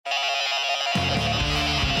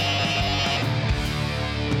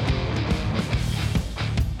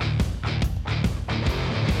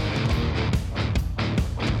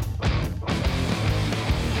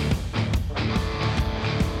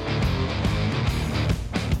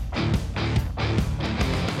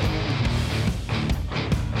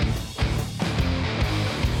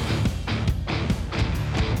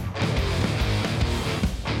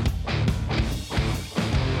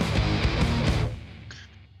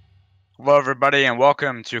Hello, everybody, and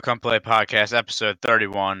welcome to Come Play Podcast, episode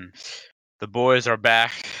 31. The boys are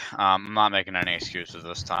back. I'm not making any excuses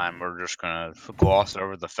this time. We're just going to gloss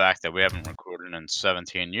over the fact that we haven't recorded in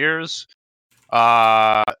 17 years.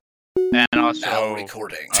 And also... Now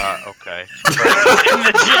recording. Okay. In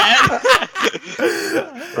the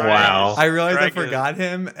chat. Wow. I realized Craig I forgot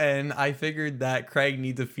him, and I figured that Craig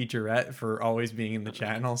needs a featurette for always being in the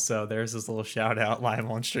channel, so there's this little shout out live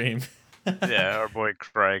on stream. Yeah, our boy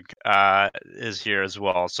Craig is here as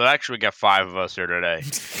well. So actually, we got 5 of us here today.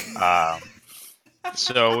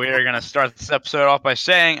 So we are going to start this episode off by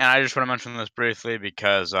saying, and I just want to mention this briefly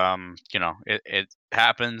because, it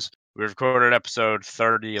happens. We recorded episode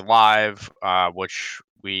 30 live, which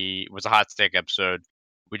was a hot steak episode.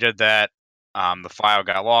 We did that. The file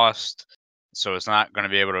got lost, so it's not going to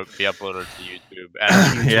be able to be uploaded to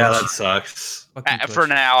YouTube. Yeah, that sucks. For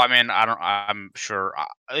now, I mean, I'm sure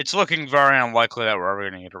it's looking very unlikely that we're ever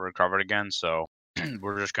going to get it recovered again. So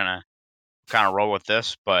we're just gonna kind of roll with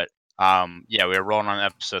this. But yeah, we were rolling on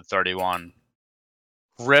episode 31.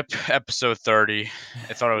 RIP episode 30.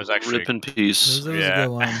 I thought it was actually RIP in peace. This was a good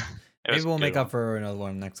one. It was Maybe we'll a make good up for another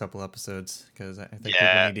one in the next couple episodes, because I think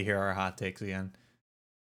Yeah. people need to hear our hot takes again.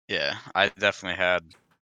 Yeah, I definitely had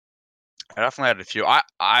a few.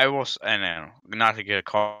 I will, and not to get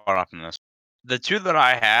caught up in this. The 2 that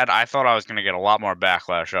I had, I thought I was going to get a lot more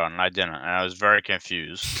backlash on, and I didn't, and I was very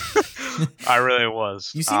confused. I really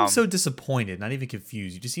was. You seem so disappointed, not even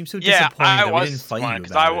confused. You just seem so Yeah, disappointed I that we was didn't fight you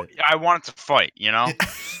disappointed about it. I wanted to fight, you know.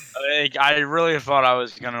 I really thought I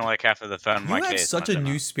was gonna have to defend my You have case. such and a I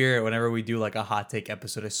new didn't. spirit whenever we do like a hot take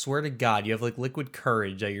episode. I swear to God, you have like liquid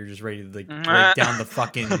courage that you're just ready to like break down the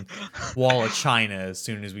fucking wall of China as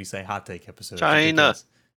soon as we say hot take episode. It's China. ridiculous.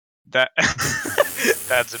 That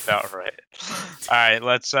that's about right. All right,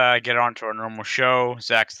 let's get on to our normal show.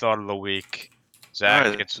 Zach's thought of the week. Zach,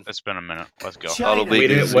 All right. it's been a minute. Let's go. Thought of the We week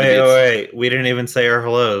didn't is- wait. We didn't even say our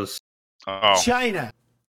hellos. Oh, China.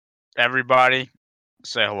 everybody,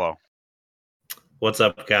 say hello. What's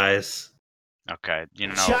up, guys? Okay,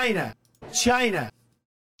 China. China.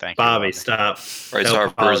 thank you, Bobby, stop. Bryce No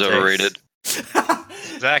Harper is politics. overrated.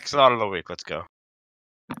 Zach's thought of the week. Let's go.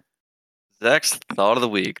 Zach's thought of the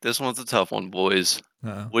week. This one's a tough one, boys.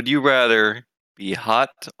 Uh-oh. Would you rather be hot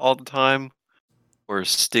all the time or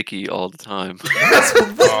sticky all the time?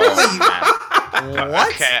 Oh, man.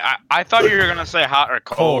 What? Okay, I thought you were gonna say hot or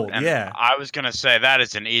cold. Cold, and yeah. I was gonna say that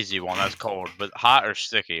is an easy one. That's cold, but hot or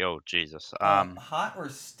sticky? Oh Jesus. Hot or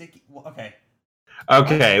sticky? Well, okay.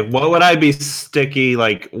 Okay, what would I be sticky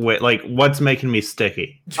like? What's making me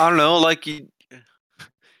sticky? I don't know, like you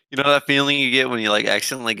know that feeling you get when you like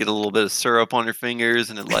accidentally get a little bit of syrup on your fingers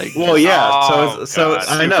and it like Well, yeah. Oh, so God.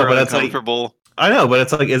 I know, super but it's like uncomfortable. I know, but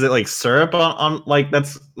it's like, is it like syrup on like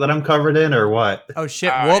that I'm covered in or what? Oh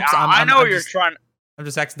shit! Whoops! I know I'm what you're just, trying. I'm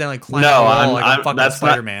just accidentally climbing No, a wall I'm, like I'm a fucking that's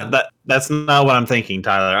Spider-Man. not that's not what I'm thinking,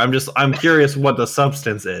 Tyler. I'm curious what the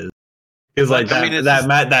substance is. Because like I that mean, it's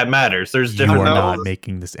that matters. There's You different are know. not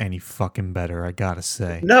making this any fucking better. I gotta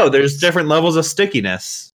say. No, there's different levels of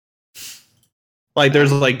stickiness. Like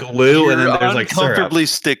there's like glue, and then You're there's like syrup. uncomfortably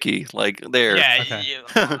sticky. Like there. Yeah,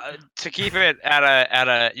 Okay. to keep it at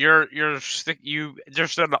a you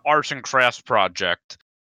just did an arts and crafts project,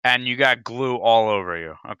 and you got glue all over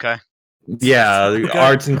you. Okay. Yeah, the Okay.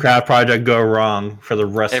 arts and craft project go wrong for the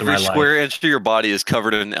rest Every of my square inch of your body is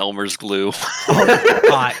covered in Elmer's glue.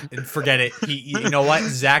 Hot. Forget it. You know what,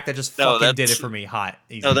 Zach? That just No, fucking did that's- it for me. Hot.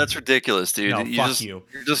 Easy. No, that's ridiculous, dude. No, you fuck just, you.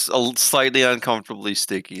 You're just slightly uncomfortably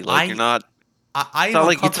sticky. Like I- you're not. I It's am not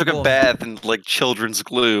like you took a uncomfortable- bath in like children's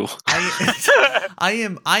glue. I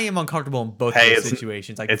am uncomfortable in both Hey, of those it's-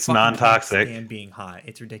 situations. I it's fucking non-toxic. can't stand being hot.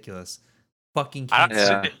 It's ridiculous. Fucking I can't. don't,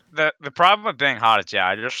 stand Yeah. it. the problem with being hot is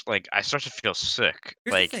I just I start to feel sick.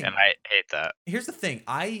 Here's the thing. And I hate that. Here's the thing.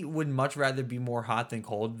 I would much rather be more hot than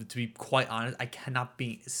cold. To be quite honest, I cannot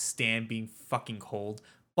stand being fucking cold.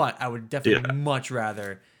 But I would definitely much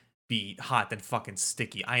rather be hot than fucking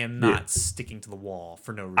sticky. I am not sticking to the wall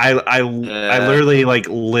for no reason. I literally like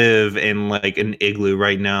live in like an igloo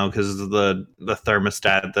right now because of the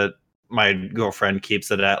thermostat that my girlfriend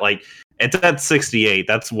keeps it at. Like it's at 68.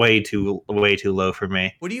 That's way too low for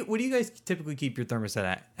me. What do you guys typically keep your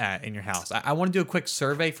thermostat at in your house? I want to do a quick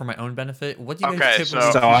survey for my own benefit. What do you guys Okay,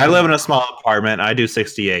 typically? So I live in a small apartment. I do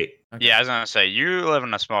 68. Okay. Yeah, I was gonna say you live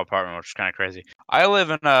in a small apartment, which is kind of crazy. I live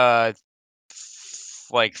in a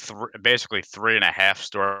basically 3.5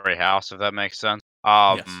 story house, if that makes sense.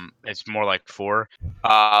 Yes. It's more like 4.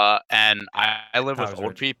 And I live with Power's old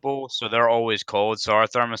rich. people, so they're always cold. So our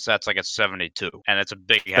thermostat's like at 72, and it's a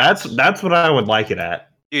big house. That's what I would like it at.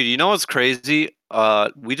 Dude, you know what's crazy?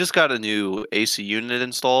 We just got a new AC unit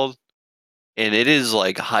installed, and it is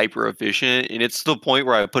like hyper efficient, and it's to the point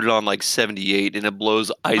where I put it on like 78 and it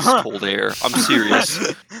blows ice cold air. I'm serious.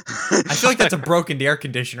 I feel like that's a broken air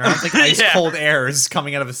conditioner. I don't think ice cold air is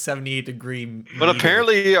coming out of a 78-degree. But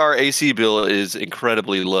apparently our AC bill is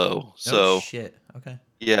incredibly low. So shit. Okay.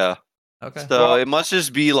 yeah. Okay. So it must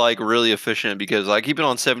just be like really efficient because I keep it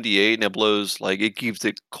on 78 and it blows like it keeps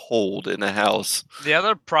it cold in the house. The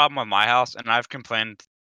other problem with my house, and I've complained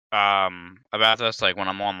about this like when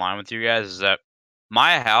I'm online with you guys, is that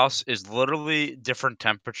my house is literally different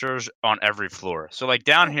temperatures on every floor. So like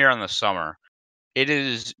down here in the summer, it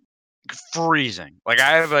is freezing. Like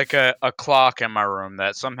I have like a clock in my room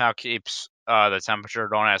that somehow keeps the temperature.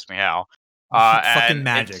 Don't ask me how. Fucking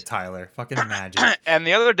magic, Tyler. Fucking magic. And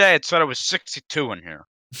the other day it said it was 62 in here.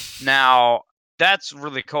 Now that's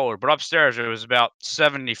really cold, but upstairs it was about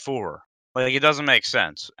 74. Like it doesn't make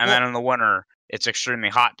sense. And then in the winter it's extremely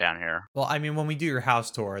hot down here. Well, I mean, when we do your house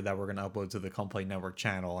tour that we're gonna upload to the Complaint Network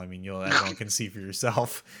channel, I mean, everyone can see for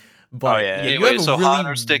yourself. But yeah. you Anyway, have a so really, hot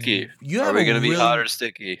or sticky? Are we gonna be hot or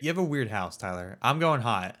sticky? You have a weird house, Tyler. I'm going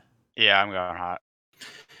hot. Yeah, I'm going hot.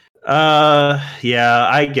 Yeah,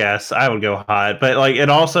 I guess I would go hot, but like it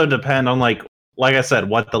also depend on like I said,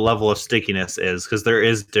 what the level of stickiness is, because there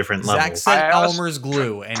is different Zach levels. said Elmer's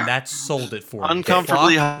glue, and that sold it for me.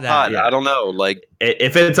 Uncomfortably Fuck hot. that. I don't know. Like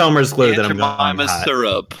If it's Elmer's glue, then I'm going Jemima's hot.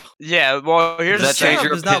 syrup. Yeah, well, here's Does the that change thing.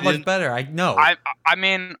 your It's not much opinion? better. I know. I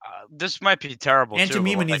mean, this might be terrible Aunt too.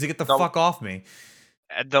 Jemima but, needs like, to get the fuck off me.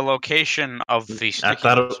 The location of the I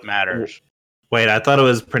thought stickiness it- matters. Wait, I thought it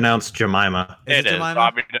was pronounced Jemima. Is it It is.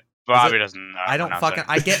 Jemima? Bobby doesn't know. I don't pronounce fucking. it.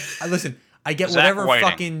 I get. Listen. I get Zach whatever Whiting.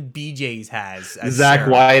 fucking BJ's has. as Zach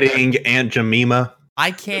Sarah. Whiting, Aunt Jemima. I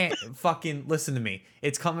can't fucking listen to me.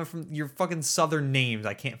 It's coming from your fucking southern names.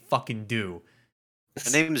 I can't fucking do.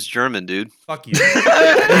 My name is German, dude. Fuck you.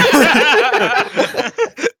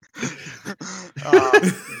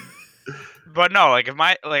 But no, like if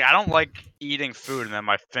I don't like eating food and then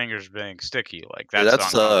my fingers being sticky. Like Yeah, that's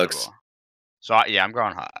that sucks. uncomfortable. So yeah, I'm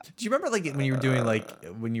going hot. Do you remember like when you were doing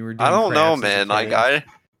when you were doing I don't know, crafts as a man. Like kid I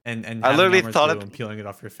and I having literally Elmer's thought glue it- and peeling it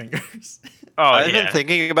off your fingers. Oh I've yeah. been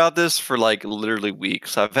thinking about this for like literally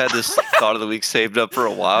weeks. I've had this thought of the week saved up for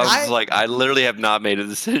a while. It's like I literally have not made a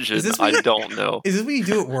decision. Is this I what you- don't know. Is this what you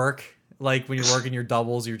do at work? Like when you're working your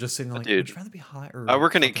doubles, you're just sitting there like, Dude, would you rather be hot or I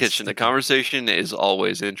work in a fucking kitchen. The sticky?" conversation is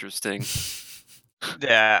always interesting.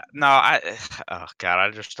 Yeah. No, oh god,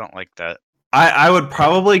 I just don't like that. I would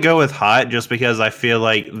probably go with hot just because I feel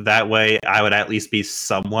like that way I would at least be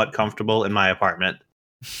somewhat comfortable in my apartment.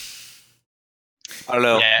 I don't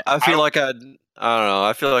know. Yeah, I feel I- like I don't know.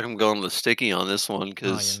 I feel like I'm going with sticky on this one Oh,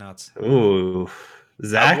 because you're nuts. Ooh.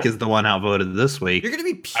 Zach is the one outvoted this week. You're gonna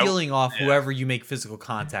be peeling off yeah. whoever you make physical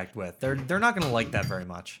contact with. They're not gonna like that very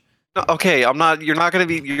much. okay, I'm not. You're not gonna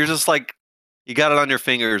be. You're just like you got it on your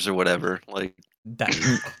fingers or whatever. Like That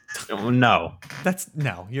No. that's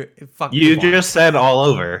no. You're fuck. You move on. just said all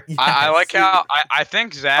over. I Yes. like how I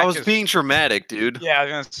think Zach I was is, being dramatic, dude. Yeah, I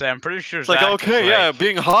was gonna say I'm pretty sure It's like Zach is, okay, yeah,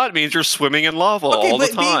 being hot means you're swimming in lava Okay, all the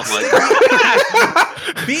but being time.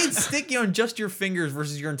 Like, being sticky on just your fingers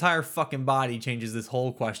versus your entire fucking body changes this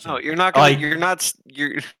whole question. no, you're not gonna. Like- you're not.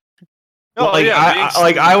 You're. No, Like, yeah,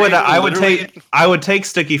 being- I would being literally- I would take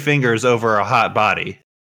sticky fingers over a hot body.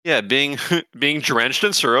 Yeah, being drenched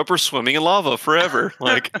in syrup or swimming in lava forever.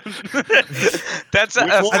 Like that's Which one? That's a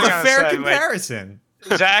gonna fair say, like, comparison.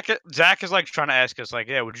 Zach is like trying to ask us like,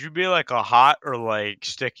 yeah, would you be like a hot or like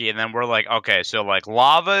sticky? And then we're like, okay, so like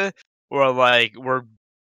lava or like we're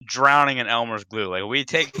drowning in Elmer's glue. Like we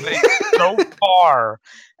take things so far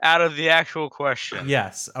out of the actual question.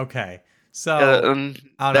 Yes. Okay. So um, I don't know,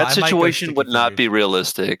 I that might go situation sticky would not fingers. be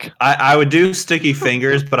realistic. I would do sticky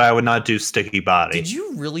fingers, but I would not do sticky body. Did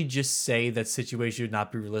you really just say that situation would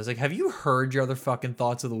not be realistic? Have you heard your other fucking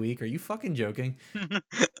thoughts of the week? Are you fucking joking?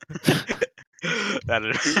 That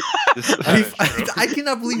is. Are you, that is true. I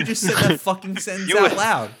cannot believe you just said that fucking sentence You out would-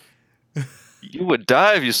 loud. You would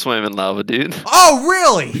die if you swam in lava, dude. Oh,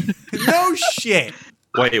 really? No shit.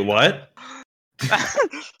 Wait, what?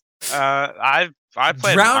 I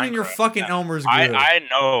played Drown in your Minecraft. fucking Elmer's glue. I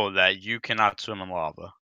know that you cannot swim in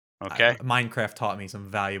lava. Okay. Minecraft taught me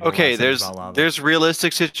some valuable Okay, lessons about lava. there's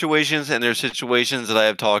realistic situations and there's situations that I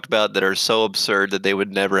have talked about that are so absurd that they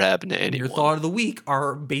would never happen to And your anyone. thought of the week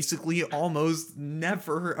are basically almost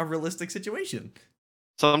never a realistic situation.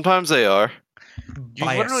 Sometimes they are. You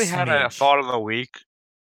By a literally had a smidge. thought of the week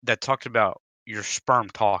that talked about your sperm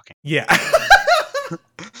talking. Yeah.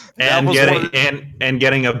 And was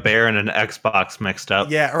getting a bear and an Xbox mixed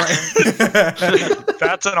up. Yeah, right.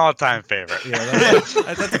 That's an all-time favorite. Yeah, that's a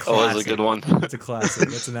classic. Oh, that was a good one. That's a classic.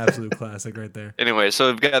 That's an absolute classic right there. Anyway, so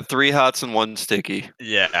we've got 3 hots and 1 sticky.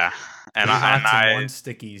 Yeah, and Three Hots and I One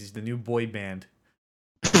Stickies, the new boy band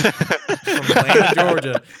from Atlanta,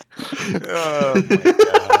 Georgia. oh my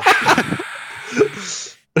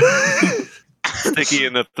God. Sticky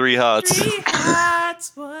in the 3 hots. 3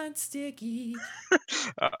 hots, 1 sticky.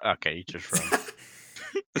 Okay, you just wrong. All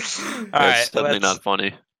That's right, definitely not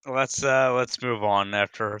funny. let's move on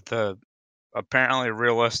after the apparently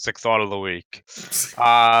realistic thought of the week. We're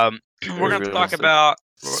gonna talk realistic. about.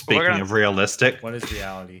 Speaking of realistic, What is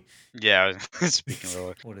reality? Yeah, speaking of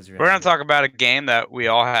realistic. What is reality? We're gonna talk about a game that we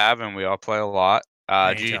all have and we all play a lot.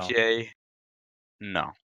 NHL. GTA.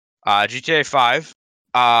 No. GTA 5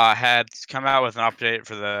 had come out with an update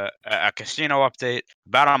for the a casino update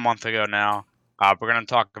about a month ago now. We're gonna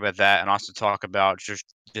talk about that and also talk about just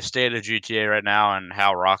the state of GTA right now and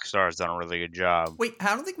how Rockstar has done a really good job. Wait,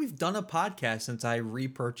 I don't think we've done a podcast since I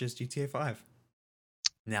repurchased GTA 5.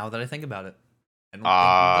 Now that I think about it, I don't think we've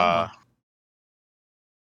done one.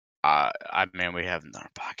 I mean, we haven't done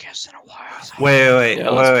a podcast in a while. so- wait, Yeah,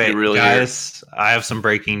 let's be real here. guys! I have some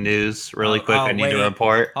breaking news, really quick. oh, I need to wait.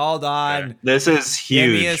 report. Hold on. This is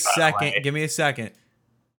huge. Give me a by the second. way. Give me a second.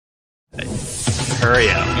 Hurry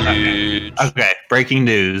up. Huge. Okay, breaking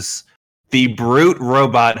news. The Brute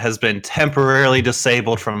robot has been temporarily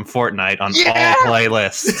disabled from Fortnite on Yeah! all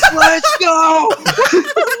playlists. Let's go!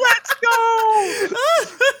 Let's go!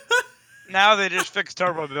 Now they just fixed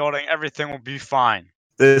turbo building. Everything will be fine.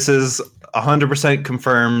 This is 100%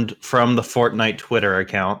 confirmed from the Fortnite Twitter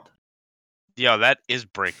account. Yo, that is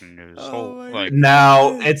breaking news. Oh my Like,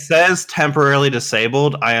 Now, it says temporarily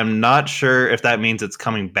disabled. I am not sure if that means it's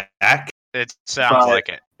coming back. it sounds But- like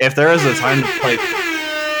it. If there is a time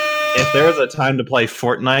to play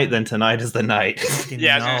Fortnite, then tonight is the night. Fucking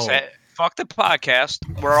Yeah, I was no. gonna say, fuck the podcast.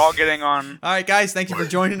 We're all getting on. All right, guys, thank you for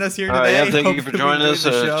joining us here All right, today. yeah, thank you for Hopefully joining we us.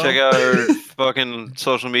 enjoyed the show. Check out our fucking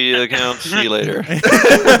social media accounts. See you later.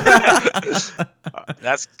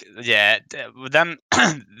 That's yeah. Them,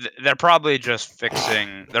 they're probably just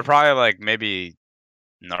fixing. They're probably like maybe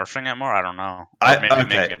nerfing it more. I don't know. Or maybe okay.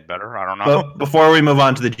 making it better. I don't know. But before we move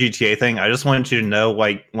on to the GTA thing, I just wanted you to know,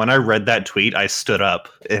 like, when I read that tweet, I stood up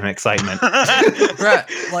in excitement.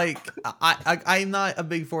 Bruh, like I'm not a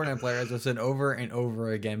big Fortnite player, as I've said over and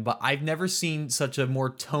over again, but I've never seen such a more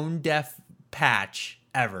tone deaf patch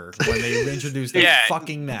ever when they introduced the Yeah.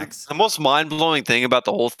 fucking mechs. The most mind-blowing thing about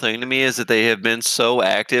the whole thing to me is that they have been so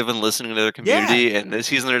active and listening to their community, and this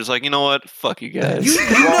season they're just like, you know what, fuck you guys.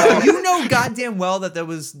 You know goddamn well that there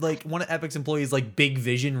was like one of Epic's employees, like Big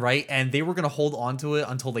Vision, right? And they were gonna hold on to it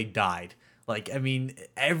until they died. Like, I mean,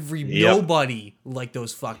 Yep. nobody liked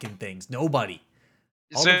those fucking things. Nobody.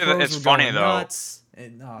 All the So pros it's were funny going though. nuts.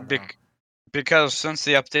 And, no. Because since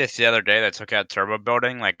the updates the other day that took out turbo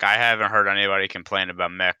building, like I haven't heard anybody complain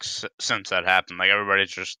about mechs since that happened. Like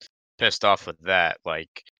everybody's just pissed off with that.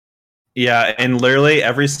 Like, Yeah, and literally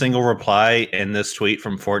every single reply in this tweet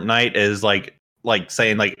from Fortnite is like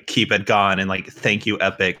saying like keep it gone and like thank you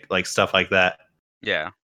Epic, like stuff like that. yeah.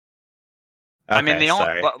 I mean, Okay, the only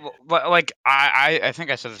sorry. like I think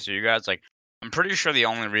I said this to you guys. Like, I'm pretty sure the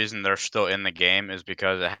only reason they're still in the game is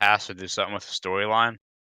because it has to do something with the storyline.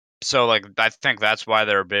 So like, I think that's why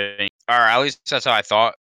they're being, or at least that's how I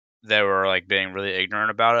thought they were like being really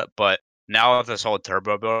ignorant about it. But now with this whole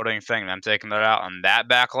turbo building thing, them taking that out and that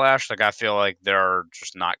backlash, like I feel like they're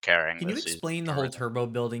just not caring. Can you this season explain the for whole it. turbo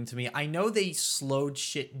building to me? I know they slowed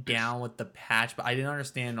shit down with the patch, but I didn't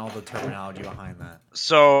understand all the terminology behind that.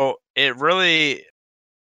 So it really,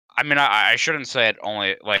 I mean, I shouldn't say it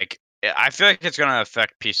only like. I feel like it's going to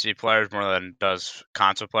affect PC players more than it does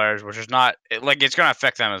console players, which is not like it's going to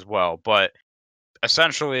affect them as well. But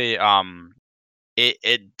essentially,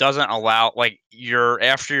 it doesn't allow like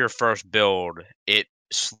after your first build, it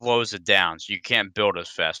slows it down, so you can't build as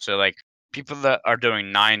fast. So like people that are doing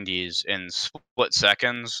 90s in split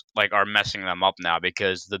seconds like are messing them up now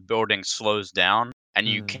because the building slows down and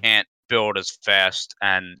you can't build as fast,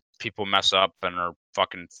 and people mess up and are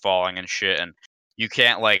fucking falling and shit, and you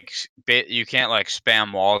can't like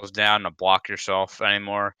spam walls down to block yourself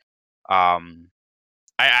anymore.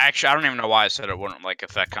 I don't even know why I said it wouldn't like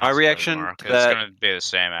affect console reaction anymore, to 'cause it's that- gonna be the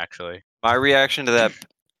same actually. My reaction to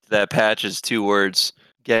that patch is 2 words: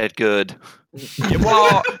 get good. Yeah,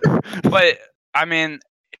 well, but I mean,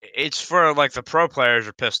 it's for like the pro players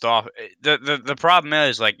are pissed off. The problem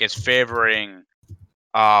is like it's favoring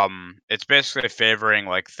it's basically favoring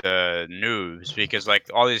like the noobs because like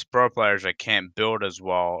all these pro players that can't build as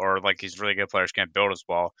well, or like these really good players can't build as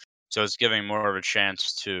well. So it's giving more of a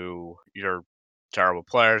chance to your terrible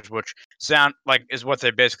players, which sound like is what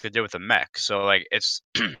they basically did with the mech. So like it's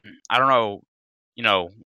I don't know, you know,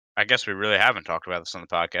 I guess we really haven't talked about this on the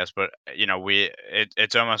podcast, but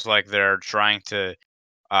it's almost like they're trying to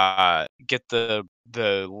get the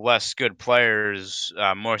less good players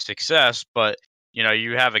more success, but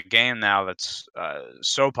you have a game now that's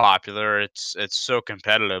so popular, it's so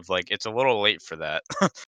competitive, like it's a little late for that.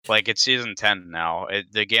 Like it's season 10 now.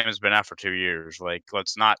 The game has been out for 2 years. Like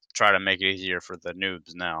let's not try to make it easier for the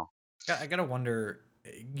noobs now. I gotta wonder.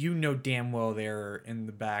 Damn well they're in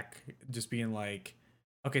the back, just being like,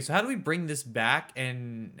 okay, so how do we bring this back,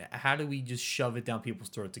 and how do we just shove it down people's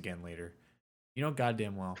throats again later?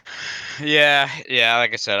 Goddamn well. Yeah.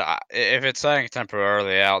 Like I said, if it's staying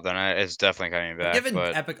temporarily out, then it's definitely coming back. Giving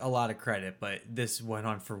but Epic a lot of credit, but this went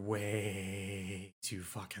on for way too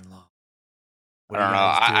fucking long. What I are don't you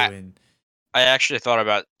know. guys doing? I actually thought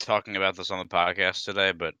about talking about this on the podcast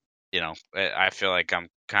today, but I feel like I'm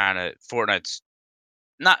kind of Fortnite's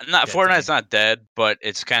not Dead to Fortnite's me. not dead, but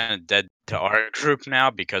it's kind of dead to our group now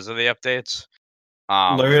because of the updates.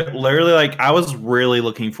 Literally, like I was really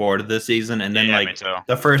looking forward to this season, and then Yeah, me like too.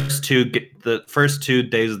 the first 2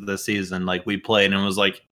 days of the season, like we played and it was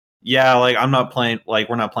like, yeah, like I'm not playing, like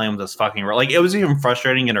we're not playing with this fucking like it was even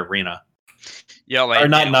frustrating in arena. Yeah, like Or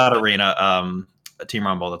not arena, Team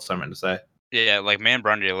Rumble. That's what I meant to say. yeah, like me and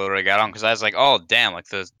Brundy literally got on because I was like, oh damn, like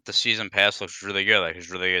the season pass looks really good, like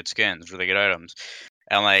there's really good skins, really good items,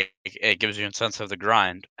 and like it gives you a sense of the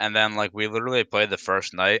grind. And then like we literally played the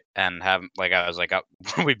first night and haven't like I was like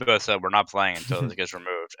we both said we're not playing until this gets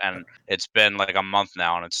removed, and it's been like a month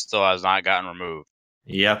now and it still has not gotten removed.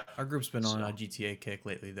 Yep. Our group's been on a GTA kick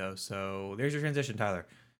lately, though. So there's your transition, Tyler.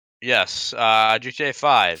 Yes, GTA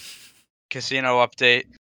 5 casino update,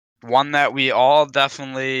 one that we all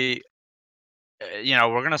definitely.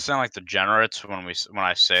 We're gonna sound like degenerates when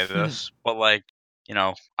I say this, but like,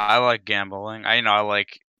 I like gambling. I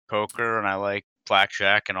like poker and I like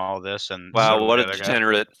blackjack and all this. And so Wow, do what the a other guy.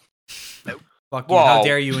 degenerate. Fuck you. How Well-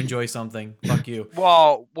 dare you enjoy something? Fuck you.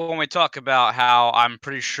 Well, when we talk about how I'm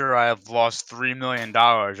pretty sure I have lost $3 million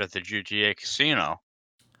at the GTA casino.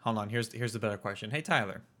 Hold on. Here's the better question. Hey,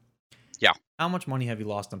 Tyler. Yeah. How much money have you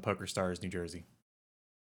lost on Poker Stars, New Jersey?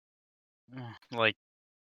 Like,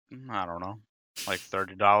 I don't know, like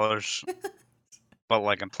 $30. But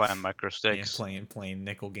like I'm playing micro Yeah, stakes. playing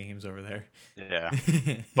nickel games over there. Yeah.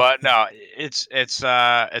 But no, it's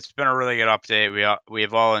been a really good update.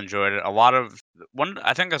 We've all enjoyed it.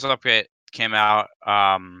 I think this update came out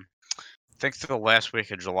I think through the last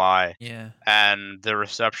week of July, Yeah. and the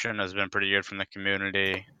reception has been pretty good from the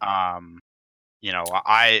community.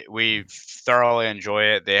 We thoroughly enjoy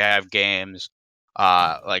it. They have games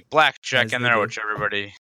like blackjack As in they there, do. which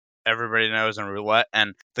everybody knows, and roulette.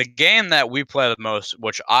 And the game that we play the most,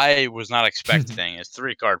 which I was not expecting, is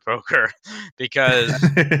 3-card poker, because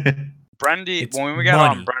Brendy, It's when we got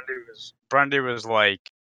money. on, Brendy was like,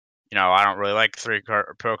 I don't really like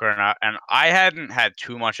 3-card poker, and I hadn't had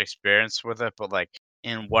too much experience with it, but like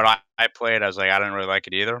in what I played, I was like, I didn't really like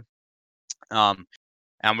it either.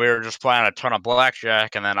 And we were just playing a ton of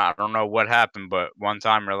blackjack, and then I don't know what happened, but one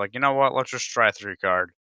time we're like, you know what, let's just try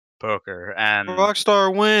 3-card poker, and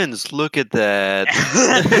Rockstar wins. Look at that.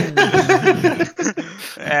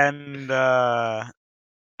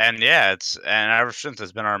 and yeah, and ever since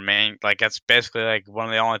it's been our main, like that's basically like one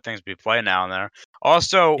of the only things we play now and there.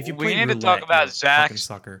 Also, If you we play need to roulette, talk you're a about fucking Zach's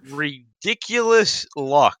sucker. ridiculous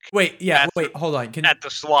luck Wait, hold on. at the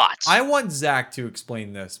slots. I want Zach to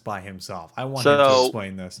explain this by himself. I want him to So-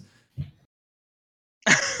 explain this.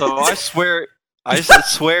 So I swear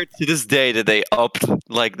to this day that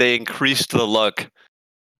they increased the luck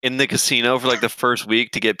in the casino for like the first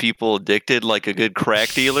week to get people addicted like a good crack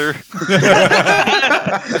dealer.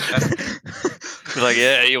 Like,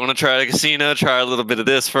 yeah, you want to try the casino? Try a little bit of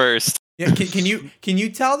this first. Yeah, can you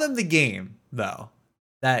tell them the game though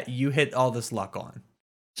that you hit all this luck on?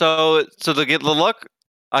 So to get the luck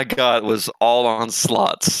I got was all on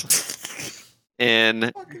slots.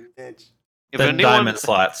 And Fucking bitch. if The anyone, diamond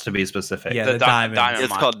slots, to be specific. Yeah, The the diamond- diamonds.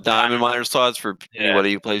 it's called Diamond Miner slots for Yeah.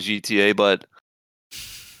 anybody who plays GTA, but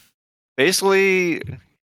basically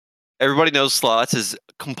everybody knows slots is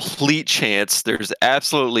complete chance. There's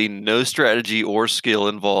absolutely no strategy or skill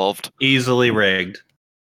involved. Easily rigged.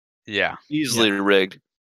 Yeah. Easily rigged.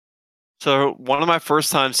 So one of my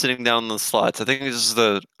first times sitting down on the slots, I think this is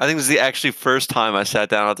the actually first time I sat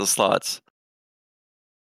down at the slots.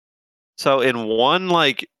 So in one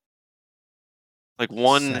like like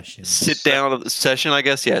one Session. sit down of the session, I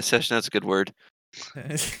guess. Yeah, session. That's a good word.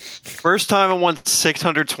 First time I won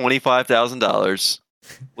 $625,000,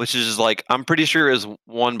 which is like I'm pretty sure is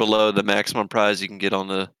one below the maximum prize you can get on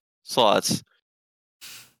the slots.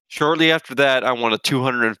 Shortly after that, I won a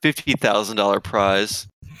 $250,000 prize.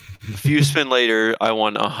 A few spin later, I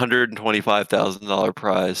won a $125,000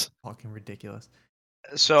 prize. Fucking ridiculous.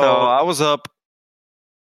 So So I was up.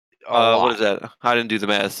 a lot. What is that? I didn't do the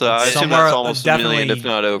math. So I assume Somewhere, that's almost a million, if definitely-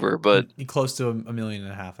 not over. But Close to $1.5 million,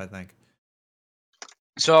 I think.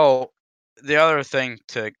 So the other thing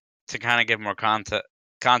to kind of give more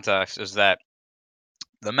context is that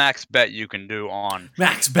the max bet you can do on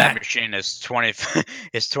Max that bet. machine is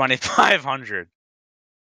 2,500 chips.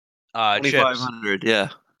 2,500, yeah,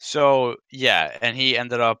 So yeah, and he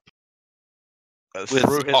ended up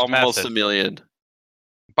through with his almost method. a million.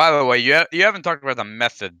 By the way, you haven't talked about the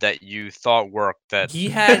method that you thought worked. That He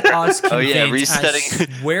had us Oh, yeah, convinced. I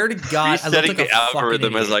resetting- swear to God, I looked Resetting like the a fucking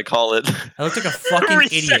algorithm, as idiot. I call it. I looked like a fucking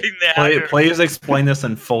idiot. Resetting the algorithm. Please explain this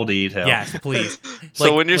in full detail. Yes, please.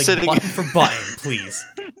 So when you're sitting- button for button, please.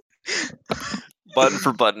 Button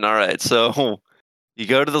for button. All right, so you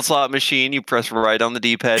go to the slot machine, you press right on the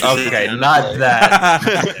D-pad. to sit Okay, down. not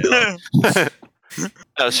that.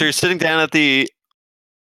 No, so you're sitting down at the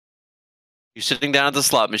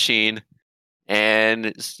slot machine,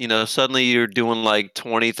 and suddenly you're doing like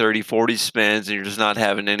 20, 30, 40 spins, and you're just not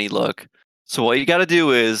having any luck. So what you got to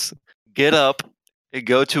do is get up and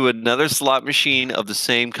go to another slot machine of the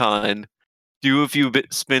same kind, do a few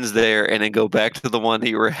spins there, and then go back to the one that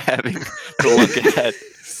you were having to look at.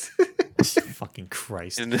 Fucking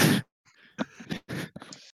Christ. And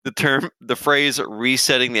the phrase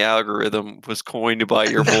 "resetting the algorithm" was coined by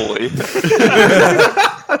your boy.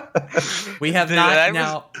 We have Dude, not that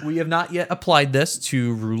now. We have not yet applied this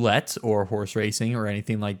to roulette or horse racing or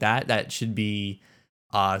anything like that. That should be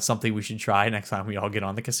something we should try next time we all get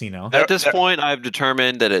on the casino. At this point, I've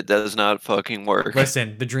determined that it does not fucking work.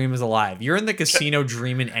 Listen, the dream is alive. You're in the casino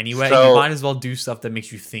dreaming anyway. So- You might as well do stuff that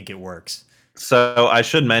makes you think it works. So I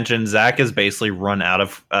should mention Zach has basically run out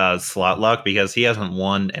of slot luck because he hasn't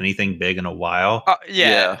won anything big in a while.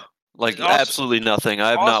 Yeah. Like Also- absolutely nothing. I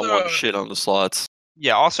have not won also- shit on the slots.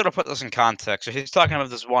 Yeah, also to put this in context, so he's talking about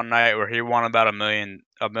this one night where he won about a million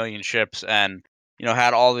chips and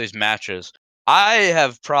had all these matches. I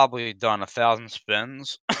have probably done 1,000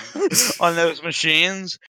 spins on those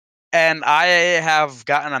machines, and I have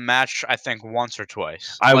gotten a match I think once or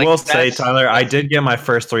twice. I Like, will say, that's- Tyler, I did get my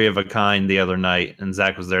first 3 of a kind the other night, and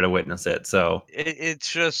Zach was there to witness it. So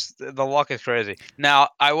It's just the luck is crazy. Now,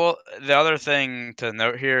 the other thing to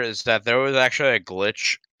note here is that there was actually a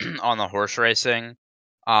glitch on the horse racing,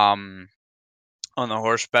 on the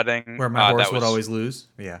horse betting, Where my horse that would was- always lose.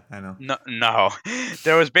 Yeah, I know. No,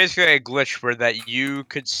 there was basically a glitch where that you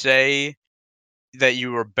could say that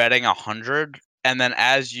you were betting 100, and then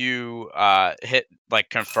as you hit like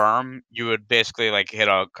confirm, you would basically like hit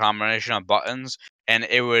a combination of buttons, and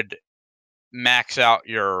it would max out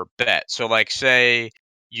your bet. So like say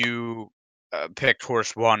you picked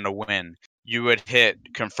horse 1 to win, you would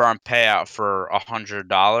hit confirm payout for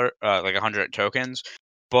 $100, like 100 tokens,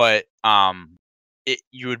 but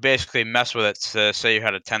you would basically mess with it to say you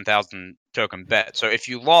had a 10,000 token bet. So if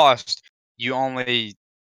you lost, you only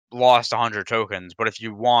lost 100 tokens, but if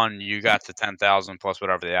you won, you got to 10,000 plus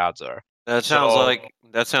whatever the odds are. That sounds So-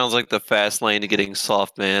 like the fast lane to getting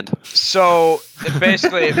soft banned. So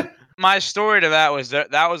basically, my story to that was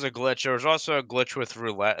that was a glitch. There was also a glitch with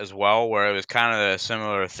roulette as well, where it was kind of a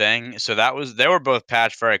similar thing. So they were both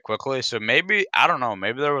patched very quickly. So maybe I don't know.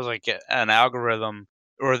 Maybe there was like an algorithm,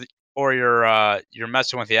 or you're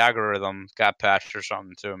messing with the algorithm got patched or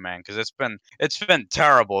something too, man. Because it's been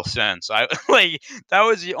terrible since. I like that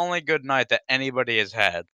was the only good night that anybody has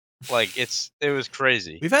had. Like it was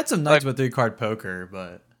crazy. We've had some nights with 3-card poker,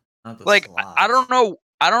 but not the Like slots. I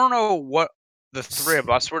don't know what the 3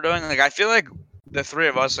 of us were doing. Like I feel like the 3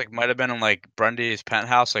 of us like might have been in like Brendy's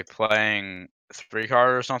penthouse, like playing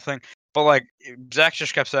 3-card or something. But like Zach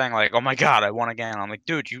just kept saying like, "Oh my god, I won again." I'm like,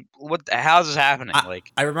 "Dude, how's this happening?"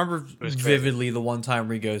 Like I remember was crazy. vividly the one time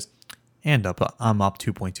where he goes, "And I'm up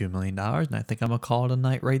 $2.2 million, and I think I'm gonna call it a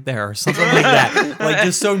night right there," or something like that. Like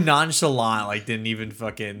just so nonchalant, like didn't even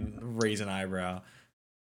fucking raise an eyebrow.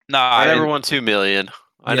 no, I never didn't- won 2 million.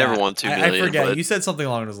 I Yeah, never won 2 million. I forget. but You said something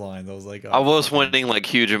along those lines. I was like, I was fucking- winning like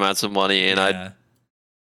huge amounts of money, and yeah.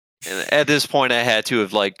 and at this point I had to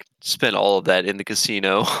have like spent all of that in the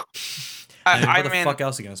casino. And I what the mean, fuck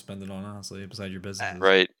else are you gonna spend it on, honestly, besides your business?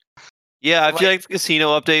 Right. Yeah, I feel Like- like the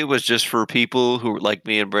casino update was just for people who were like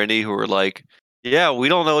me and Brandy, who were like, "Yeah, we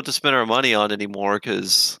don't know what to spend our money on anymore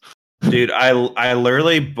because Dude, I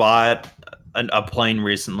literally bought a plane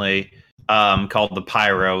recently called the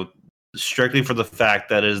Pyro strictly for the fact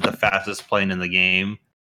that it is the fastest plane in the game.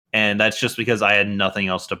 And that's just because I had nothing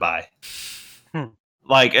else to buy.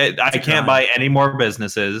 Like, I can't buy any more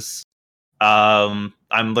businesses. I'm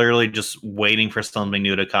literally just waiting for something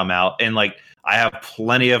new to come out. And, like, I have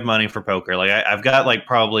plenty of money for poker. Like, I've got, like,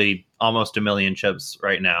 probably almost 1 million chips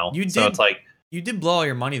right now. So it's like... You did blow all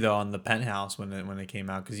your money, though, on the Penthouse when it came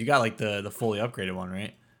out. Because you got, like, the fully upgraded one,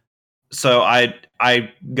 right? So I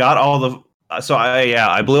got all the... So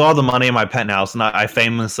I blew all the money in my Penthouse, and I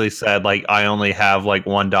famously said, like, I only have like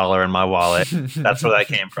 $1 in my wallet. That's where that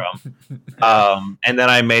came from. And then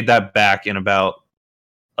I made that back in about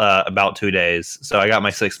 2 days. So I got my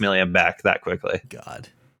 6 million back that quickly. God.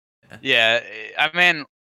 Yeah, I mean,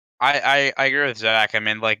 I agree with Zach. I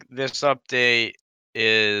mean, like, this update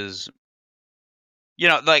is, you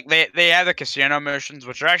know, like they have the casino missions,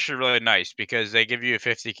 which are actually really nice because they give you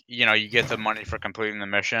 50. You know, you get the money for completing the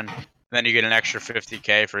mission. Then you get an extra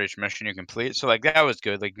 50K for each mission you complete. So, like, that was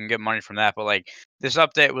good. Like, you can get money from that. But, like, this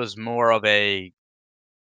update was more of a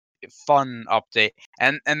fun update.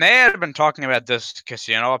 And they had been talking about this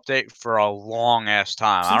casino update for a long-ass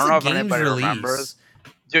time. I don't know if anybody remembers.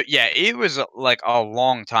 Dude, yeah, it was, like, a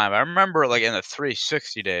long time. I remember, like, in the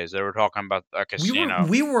 360 days, they were talking about a casino.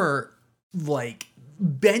 We were like...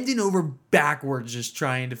 bending over backwards just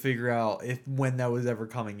trying to figure out when that was ever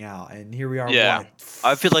coming out, and here we are. Yeah,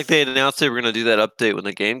 I feel like they announced they were going to do that update when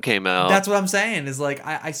the game came out. That's what I'm saying, is like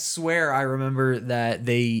I swear I remember that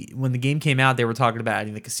when the game came out they were talking about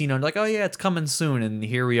adding the casino and like, oh yeah, it's coming soon, and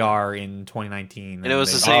here we are in 2019. And it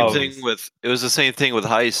was the same thing with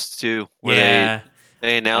Heist too. Yeah.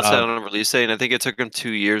 They announced that on a release date, and I think it took them 2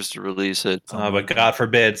 years to release it. But God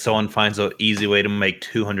forbid someone finds an easy way to make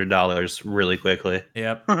 $200 really quickly.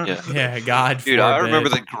 Yep. Yeah. God Dude, forbid. I remember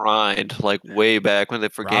the grind, like, way back when the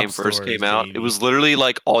game first came out. It was literally,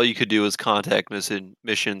 like, all you could do was contact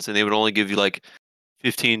missions, and they would only give you, like,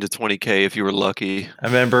 15 to 20K if you were lucky. I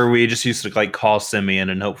remember we just used to, like, call Simeon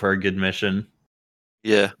and hope for a good mission.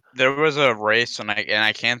 Yeah. There was a race, and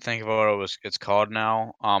I can't think of what it's called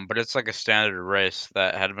now. But it's like a standard race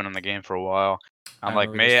that had been in the game for a while. Like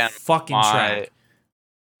me and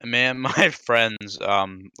my friends,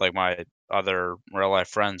 like my other real life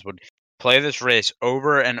friends, would play this race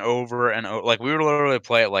over and over and over. Like, we would literally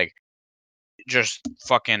play it like just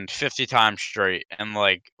fucking 50 times straight, and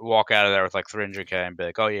like walk out of there with like 300K and be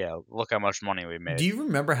like, oh yeah, look how much money we made. Do you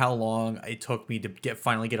remember how long it took me to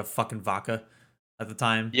finally get a fucking vodka? At the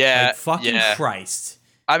time, yeah, like, fucking Christ.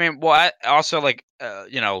 I mean, well, I also, like,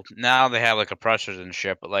 you know, now they have like compressors and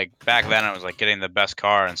shit, but like back then it was like getting the best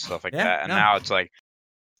car and stuff like that, and now it's like,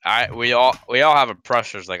 we all have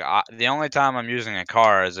compressors. Like, the only time I'm using a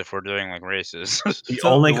car is if we're doing like races. The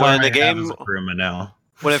only car in the game is a Kuruma now.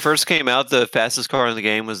 When it first came out, the fastest car in the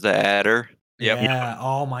game was the Adder. Yep. Yeah.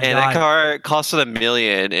 Oh my god. And that car costed $1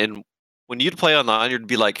 million, and when you'd play online, you'd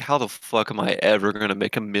be like, how the fuck am I ever going to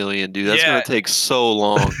make $1 million, dude? That's going to take so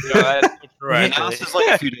long. That's right. Now it's just like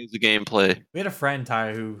a few days of gameplay. We had a friend,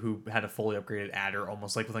 Ty, who had a fully upgraded Adder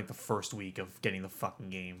almost like within like the first week of getting the fucking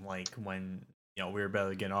game, like when, you know, we were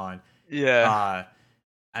about to get on. Yeah.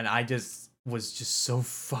 And I just was just so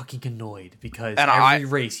fucking annoyed because every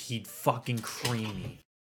race he'd fucking cream me.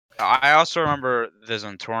 I also remember the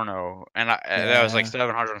Zentorno, and that was like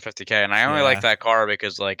 750K, and I only liked that car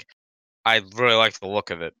because, like, I really liked the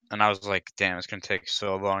look of it, and I was like, damn, it's gonna take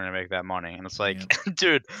so long to make that money. And it's like,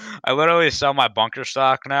 dude, I literally sell my bunker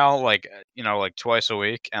stock now, like, you know, like twice a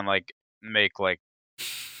week, and like make like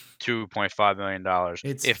 $2.5 million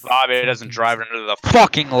if Bobby doesn't drive into the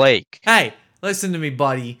fucking lake. Hey, listen to me,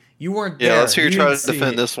 buddy. You werenn't there. Yeah, let's hear you try to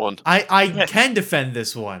defend this one. I can defend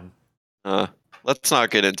this one. Let's not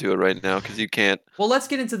get into it right now because you can't. Well, let's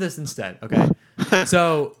get into this instead, okay?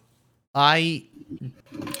 So I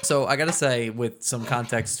gotta say, with some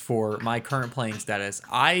context for my current playing status,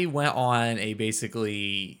 I went on a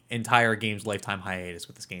basically entire game's lifetime hiatus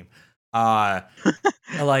with this game.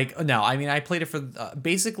 Like, no, I mean, I played it for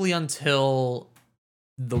basically until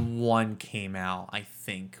the 1 came out, I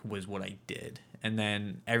think, was what I did. And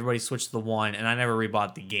then everybody switched to the 1, and I never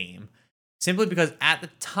rebought the game. Simply because at the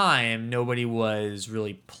time, nobody was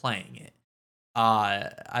really playing it. I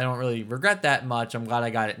don't really regret that much. I'm glad I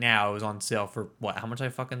got it now. It was on sale for what? How much I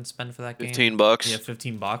fucking spend for that game? $15. Yeah,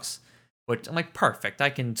 $15. Which I'm like, perfect. I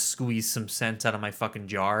can squeeze some cents out of my fucking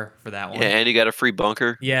jar for that one. Yeah, and you got a free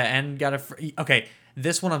bunker. Yeah, and got a free. Okay,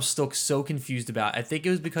 this one I'm still so confused about. I think it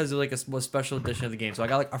was because of like a special edition of the game. So I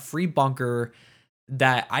got like a free bunker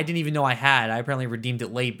that I didn't even know I had. I apparently redeemed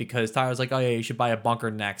it late because Tyler was like, oh yeah, you should buy a bunker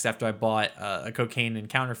next after I bought a cocaine and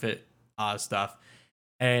counterfeit stuff,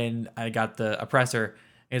 and I got the oppressor.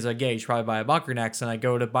 And he's like, yeah, you should probably buy a bunker next. And I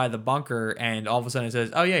go to buy the bunker, and all of a sudden it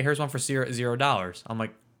says, oh yeah, here's one for $0. I'm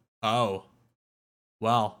like, oh,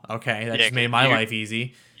 well, okay, that Yeah, just made my life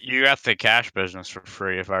easy. You got the cash business for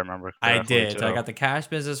free, if I remember correctly. I did. Too. I got the cash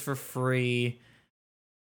business for free.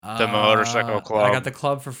 The motorcycle club. I got the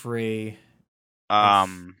club for free.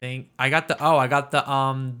 I got the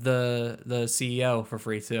CEO for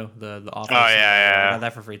free too. The office. Oh yeah. I got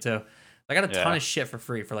that for free too. I got a ton of shit for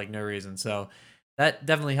free for like no reason. So that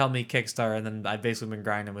definitely helped me kickstart. And then I've basically been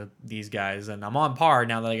grinding with these guys, and I'm on par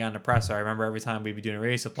now that I got an oppressor. I remember every time we'd be doing a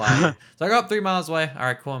race supply. So I go up 3 miles away. All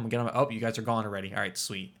right, cool. I'm gonna get on. Oh, you guys are gone already. All right,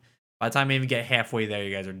 sweet. By the time I even get halfway there,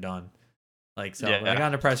 you guys are done. Like so, I got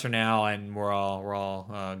an oppressor now, and we're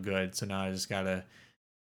all good. So now I just gotta,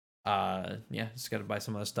 just gotta buy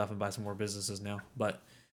some other stuff and buy some more businesses now. But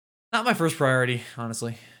not my first priority,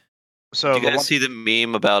 honestly. So you guys see the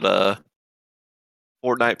meme about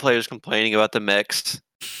Fortnite players complaining about the mechs?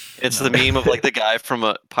 It's the meme of like the guy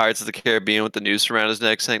from Pirates of the Caribbean with the noose around his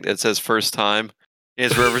neck saying that says first time.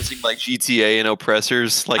 It's referencing like GTA and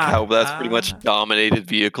oppressors, like how that's pretty much dominated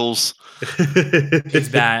vehicles. It's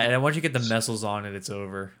bad, and once you get the missiles on it, it's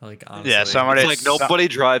over. Like honestly, yeah, it's like nobody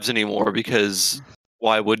drives anymore because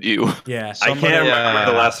why would you? Yeah, I can't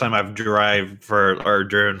remember the last time I've driven for a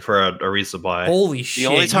resupply. Holy shit! The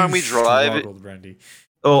only time we drive.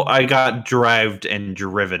 Oh, I got drived and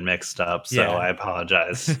driven mixed up, so Yeah. I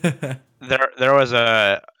apologize. There was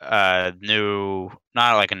a new,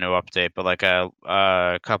 not like a new update, but like a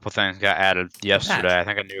couple things got added yesterday. I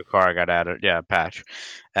think a new car got added. Yeah, patch,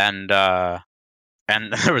 and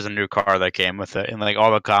there was a new car that came with it, and like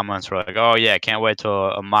all the comments were like, "Oh yeah, can't wait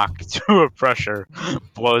till a Mach 2 pressure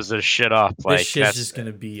blows this shit up." Like this shit's just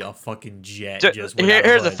gonna be a fucking jet. Here's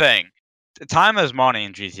the thing. Time is money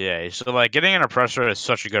in GTA, so like getting an oppressor is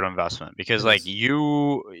such a good investment because like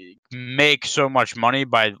you make so much money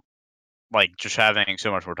by like just having so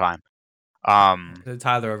much more time.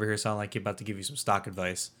 Tyler over here sound like you're about to give you some stock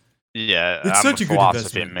advice. Yeah, it's I'm such a a good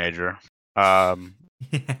philosophy investment. major. No,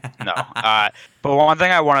 but one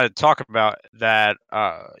thing I want to talk about that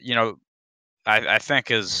I think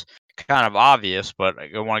is kind of obvious, but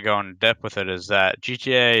I want to go in depth with it, is that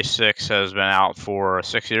GTA 6 has been out for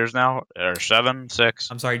 6 years now, or 7, 6.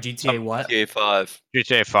 I'm sorry, GTA what? GTA 5.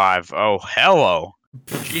 GTA 5. Oh, hello.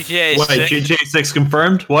 GTA 6. Wait, GTA 6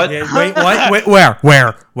 confirmed? What? Yeah, wait, what?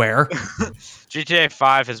 Wait, where? GTA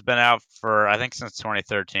 5 has been out for, I think, since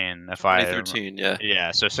 2013. 2013, yeah. Yeah,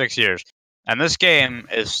 so 6 years. And this game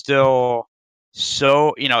is still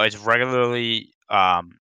so, it's regularly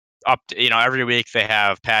up to, every week they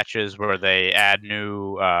have patches where they add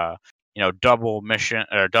new double mission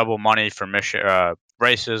or double money for mission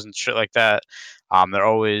races and shit like that. They're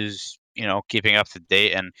always keeping up to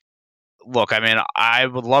date. And look, I mean, I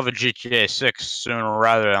would love a GTA 6 sooner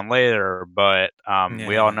rather than later, but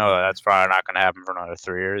we all know that that's probably not going to happen for another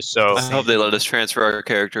 3 years. So I hope they let us transfer our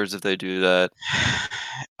characters if they do that.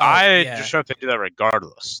 Just hope they do that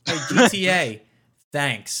regardless. Hey, GTA.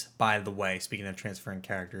 Thanks, by the way. Speaking of transferring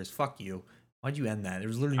characters, fuck you. Why'd you end that? There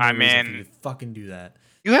was literally no reason for you to fucking do that.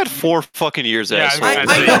 You had 4 fucking years, asshole. I know,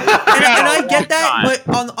 and I get that,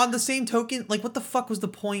 but on the same token, like, what the fuck was the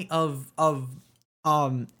point of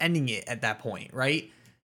ending it at that point, right?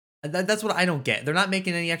 That's what I don't get. They're not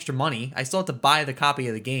making any extra money. I still have to buy the copy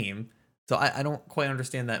of the game, so I don't quite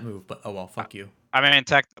understand that move. But oh well, fuck you. I mean, I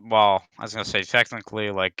was gonna say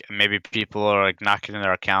technically, like maybe people are like not getting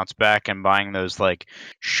their accounts back and buying those like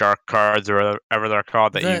shark cards or whatever they're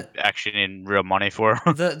called that you actually need real money for.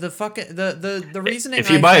 The reasoning. If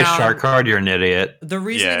you buy a shark card, you're an idiot. The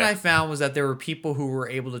reasoning I found was that there were people who were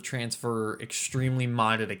able to transfer extremely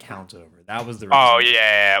modded accounts over. That was the reason. Oh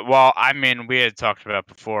yeah. Well, I mean, we had talked about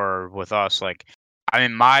before with us, like. I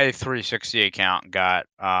mean, my 360 account got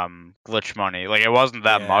glitch money. Like, it wasn't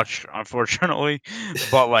that much, unfortunately,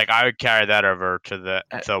 but like I would carry that over to the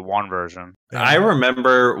one version. I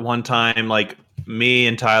remember one time, like me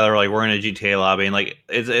and Tyler, like we're in a GTA lobby, and like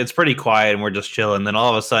it's pretty quiet, and we're just chilling. Then all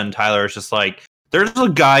of a sudden, Tyler is just like, "There's a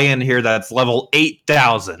guy in here that's level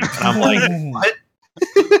 8,000," and I'm like, "What?"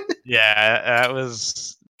 Yeah, that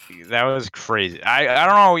was crazy. I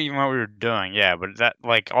don't know even what we were doing. Yeah, but that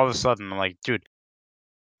like all of a sudden, I'm like, dude.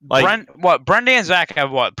 Like Brendan and Zach have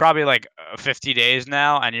probably like 50 days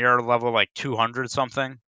now, and you're level like 200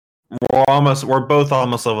 something. We're both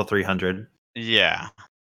almost level 300. Yeah,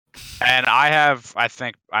 and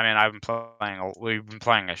we've been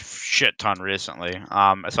playing a shit ton recently.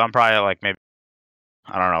 So I'm probably like maybe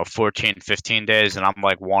I don't know 14, 15 days, and I'm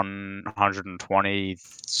like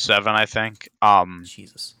 127, I think.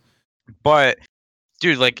 Jesus. But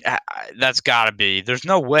dude, like that's gotta be. There's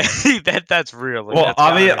no way that's real. Like, Well, that's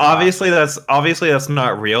gotta be obviously that's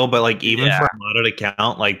not real, but like even Yeah. for a modded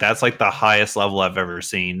account, like that's like the highest level I've ever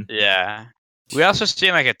seen. Yeah. We also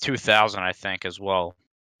seen like a 2000, I think, as well.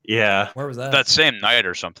 Yeah, Where was that? That same night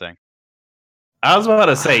or something. I was about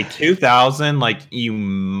to say 2000. Like you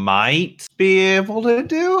might be able to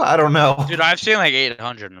do. I don't know. Dude, I've seen like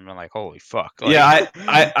 800 and I'm like, holy fuck. Like, Yeah,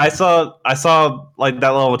 I saw like that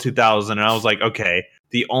level 2000, and I was like, okay.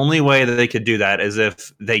 The only way that they could do that is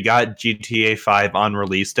if they got GTA 5 on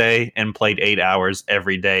release day and played 8 hours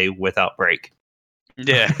every day without break.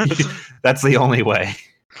 yeah. That's the only way.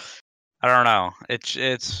 I don't know.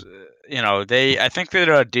 It's I think they did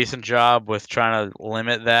a decent job with trying to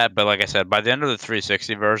limit that, but like I said, by the end of the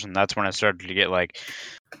 360 version, that's when it started to get like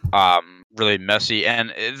really messy,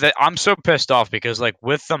 and I'm so pissed off because like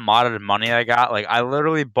with the modded money I got, like I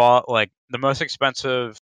literally bought like the most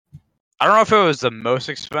expensive. I don't know if it was the most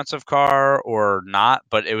expensive car or not,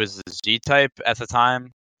 but it was the Z-Type at the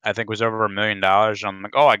time. I think it was over $1 million. And I'm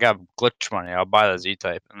like, oh, I got glitch money. I'll buy the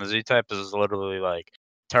Z-Type. And the Z-Type is literally like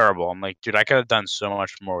terrible. I'm like, dude, I could have done so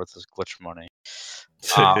much more with this glitch money.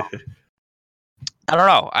 I don't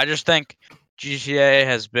know. I just think GTA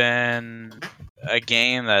has been a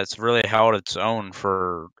game that's really held its own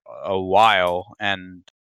for a while, and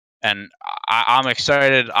I'm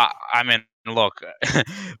excited. I mean, look,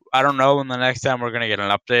 I don't know when the next time we're gonna get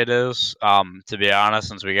an update is. To be honest,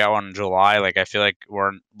 since we got one in July, like I feel like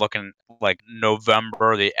we're looking like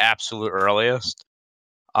November, the absolute earliest.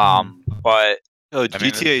 But Oh, I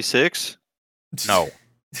mean, GTA 6? no,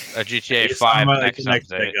 a GTA It's 5 talking about, next like,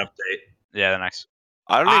 the update. big update. Yeah, the next.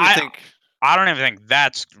 I don't even think. I don't even think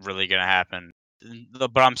that's really gonna happen.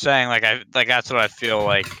 But I'm saying like that's what I feel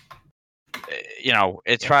like.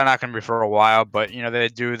 It's probably not going to be for a while, but they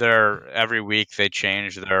do their every week. They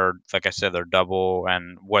change their, like I said, their double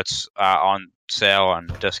and what's on sale and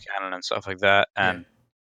discounted and stuff like that. And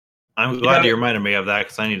I'm glad you reminded me of that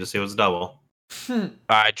because I need to see what's double.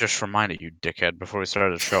 I just reminded you, dickhead, before we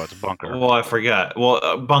started the show. It's Bunker. Well, I forgot.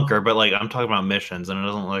 Well, Bunker, but like I'm talking about missions, and it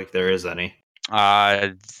doesn't look like there is any.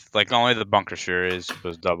 Like only the Bunker series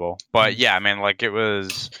was double, but yeah, I mean, like it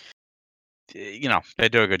was. They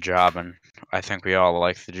do a good job, and I think we all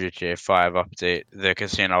like the GTA 5 update, the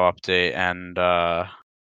casino update, and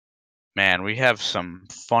man, we have some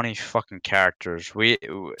funny fucking characters.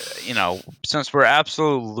 Since we're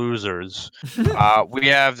absolute losers, we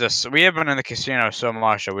have been in the casino so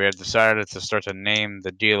much that we have decided to start to name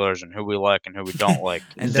the dealers and who we like and who we don't like.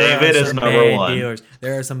 And David is number one. Dealers.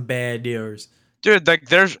 There are some bad dealers. Dude, like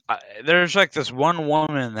there's like this one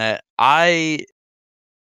woman that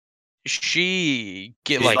she's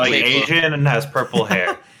like Asian and has purple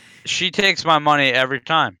hair. She takes my money every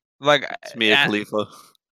time. Like It's Mia Khalifa.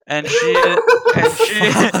 and she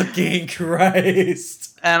Fucking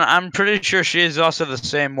Christ. And I'm pretty sure she is also the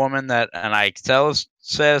same woman that, and I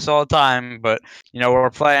say this all the time, but we're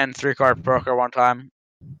playing 3-card poker one time,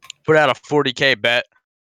 put out a 40K bet,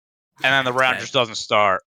 and then the round just doesn't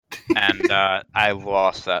start, and I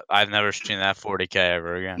lost that. I've never seen that 40K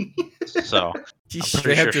ever again. So She I'm straight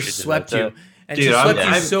pretty up sure just she did swept that, you. too. And Dude, she swept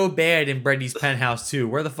I'm- you so bad in Brandy's penthouse too.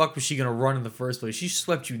 Where the fuck was she gonna run in the first place? She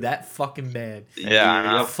swept you that fucking bad. Yeah,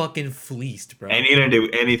 I know. Fucking fleeced, bro. And you didn't do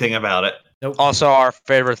anything about it. Nope. Also, our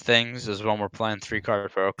favorite things is when we're playing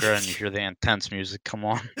 3-card poker and you hear the intense music come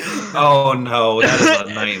on. Oh no, that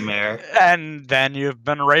is a nightmare. And then you've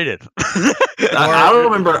been raided. I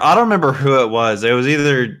don't remember who it was. It was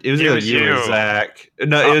either you or you. Zach.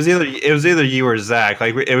 No, it was either you or Zach.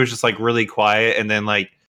 Like it was just like really quiet, and then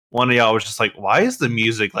like one of y'all was just like, "Why is the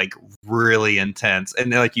music like really intense?"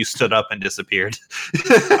 And then like you stood up and disappeared.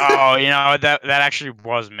 Oh, that actually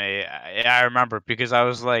was me. I remember because I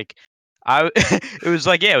was like, it was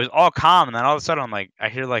like, yeah, it was all calm, and then all of a sudden I'm like, I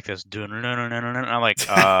hear like this, and I'm like,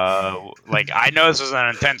 like I know this is an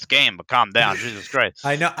intense game, but calm down, Jesus Christ.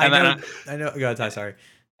 I know. Go ahead, Ty, sorry.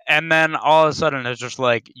 And then all of a sudden it's just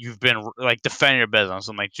like you've been like defend your business.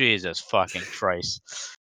 I'm like, Jesus fucking Christ.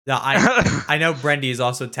 No, I know Brendy is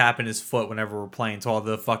also tapping his foot whenever we're playing to all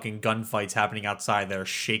the fucking gunfights happening outside that are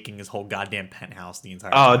shaking his whole goddamn penthouse the entire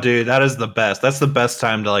time. Oh, dude, that is the best. That's the best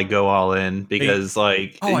time to like go all in because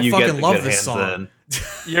like I you fucking get the love good this hands song.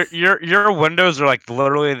 in. Your windows are like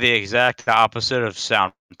literally the exact opposite of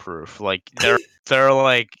soundproof. Like they're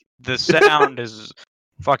like the sound is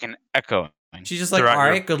fucking echoing. She's just like, throughout all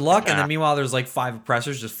your- right, good luck. And Yeah. then meanwhile, there's like 5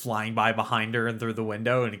 oppressors just flying by behind her and through the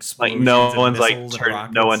window and Like explosions. no and one's like missiles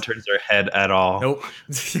and no one rockets. turns their head at all. Nope.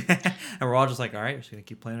 And we're all just like, all right, we're just gonna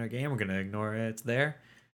keep playing our game. We're gonna ignore it. It's there.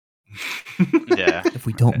 Yeah. If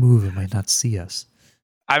we don't move, it might not see us.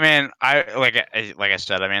 I mean, like I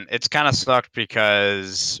said, I mean, it's kind of sucked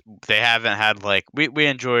because they haven't had like we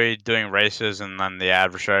enjoy doing races and then the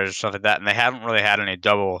adversaries and stuff like that, and they haven't really had any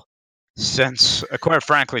double since, quite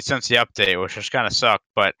frankly, since the update, which has kind of sucked.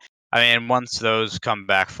 But I mean, once those come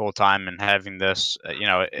back full time and having this, the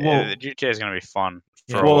GTA is going to be fun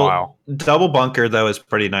for a while. Double bunker though is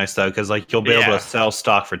pretty nice though, because like you'll be able Yeah. to sell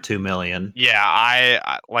stock for 2 million. Yeah,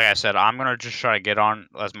 I like I said, I'm gonna just try to get on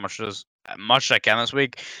as much as I can this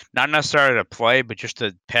week. Not necessarily to play, but just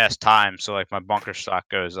to pass time, so like my bunker stock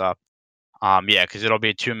goes up. Yeah, because it'll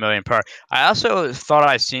be 2 million per. I also thought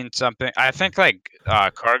I seen something. I think like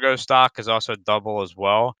cargo stock is also double as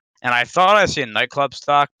well, and I thought I seen nightclub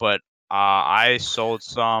stock, but I sold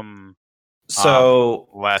some So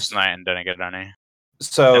last night and didn't get any.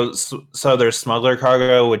 So there's smuggler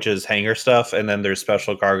cargo, which is hangar stuff, and then there's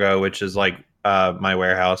special cargo, which is like my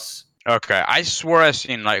warehouse. Okay, I swore I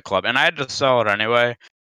seen nightclub, and I had to sell it anyway.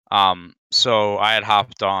 So I had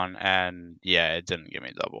hopped on, and yeah, it didn't give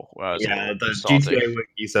me double. Well, Yeah, the salty. GTA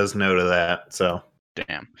wiki says no to that. So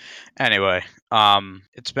Damn. Anyway,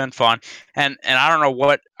 it's been fun, and I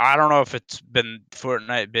don't know if it's been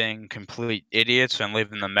Fortnite being complete idiots and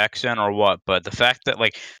leaving the mechs in or what, but the fact that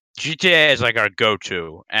like GTA is like our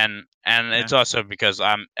go-to, and it's also because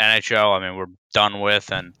I'm NHL. I mean, we're done with,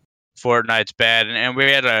 and Fortnite's bad, and we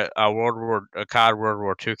had a COD World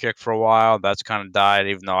War II kick for a while. That's kind of died,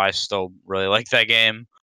 even though I still really like that game.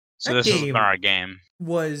 So That this has game- been our game.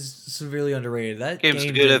 Was severely underrated. That Game's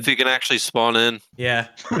game good did- if you can actually spawn in. Yeah.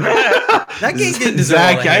 That game didn't deserve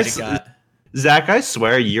all the hate it got. Zach, I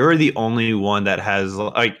swear you're the only one that has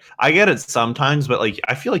like I get it sometimes, but like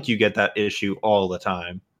I feel like you get that issue all the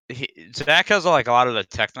time. Zach has like a lot of the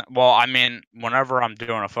technical. Well, I mean, whenever I'm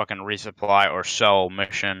doing a fucking resupply or sell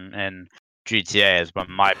mission in GTA, has been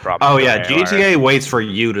my problem. Oh yeah, anyway. GTA waits for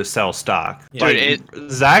you to sell stock. Yeah. Like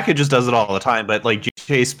Dude, Zach it just does it all the time, but like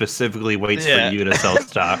GTA specifically waits Yeah. for you to sell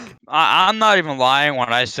stock. I'm not even lying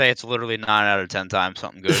when I say it's literally 9 out of 10 times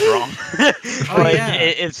something goes wrong. Oh, Like, yeah.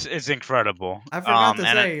 it's incredible. I forgot to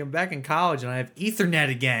and say, I'm back in college and I have Ethernet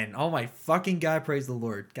again. Oh my fucking god, praise the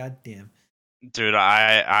Lord. God damn. dude,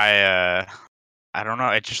 I don't know.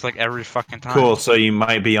 It's just like every fucking time. Cool, so you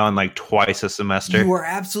might be on like twice a semester. You are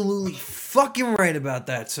absolutely fucking right about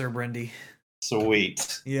that, Sir Brendy.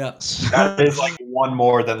 Sweet. Yep. That is like one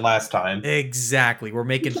more than last time. Exactly. We're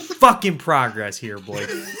making fucking progress here, boy.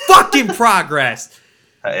 Fucking progress.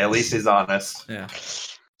 At least he's honest. Yeah.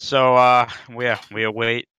 So we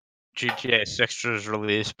await GTA 6's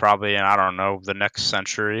release probably in, I don't know, the next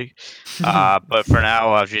century. But for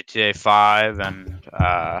now, we'll have GTA 5 and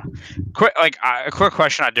a quick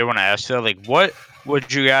question I do want to ask though, like what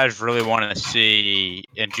would you guys really want to see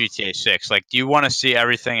in GTA 6? Like, do you want to see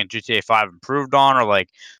everything in GTA 5 improved on, or like,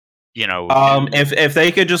 If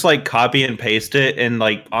they could just like copy and paste it and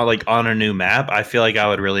like on a new map, I feel like I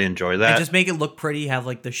would really enjoy that. And just make it look pretty, have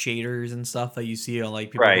like the shaders and stuff that you see on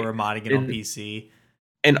like people Right. who are modding it on And- PC.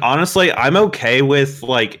 And honestly, I'm okay with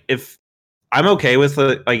like if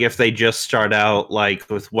they just start out like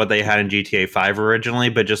with what they had in GTA 5 originally,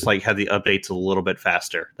 but just like had the updates a little bit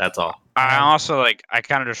faster. That's all. I also like I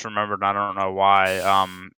kind of just remembered, I don't know why,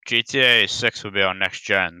 GTA 6 would be on next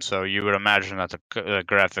gen, so you would imagine that the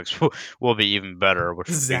graphics will be even better, which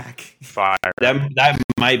would Zach. be fire. That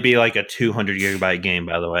might be like a 200 gigabyte game,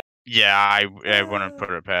 by the way. Yeah, I wouldn't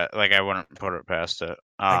put it past it.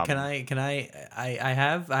 I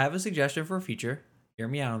have a suggestion for a feature. Hear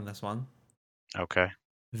me out on this one. Okay.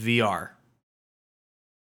 VR.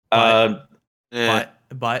 Uh, Yeah.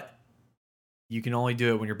 But you can only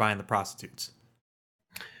do it when you're buying the prostitutes.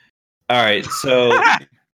 all right,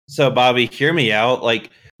 so Bobby, hear me out.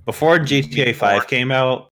 Like before GTA 5 came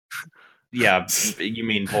out, yeah, you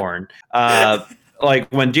mean porn. Like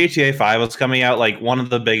when GTA 5 was coming out, like one of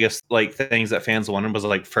the biggest like things that fans wanted was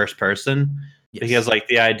like first person. Yes. Because like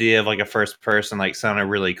the idea of like a first person like sounded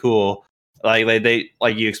really cool. Like they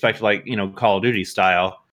like you expect like, you know, Call of Duty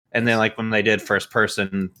style. And then like when they did first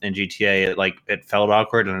person in GTA, it felt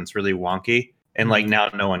awkward and it's really wonky. And like now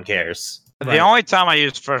no one cares. The only time I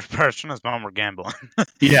use first person is when we're gambling.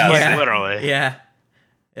 Yeah. Like, literally. Yeah.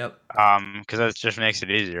 Yep. Because that just makes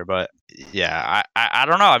it easier. But yeah, I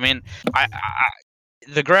don't know. I mean, I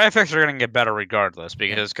the graphics are gonna get better regardless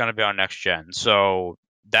because it's gonna be on next gen. So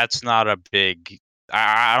that's not a big.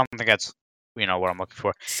 I don't think that's what I'm looking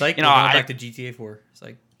for. Psych, You we're know, going I- back to GTA 4. It's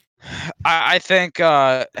like I think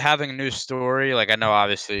having a new story, like I know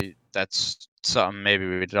obviously that's something maybe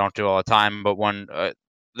we don't do all the time, but when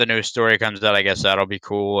the new story comes out, I guess that'll be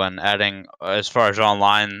cool. And adding, as far as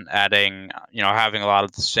online, adding, having a lot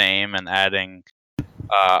of the same and adding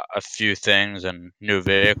a few things and new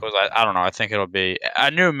vehicles. I don't know. I think it'll be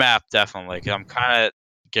a new map definitely. Cause I'm kind of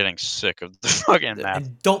getting sick of the fucking map.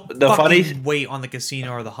 And don't The fucking funny- wait on the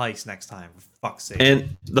casino or the heist next time. For fuck's sake.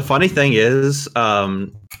 And the funny thing is,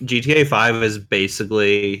 GTA 5 is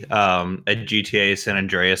basically a GTA San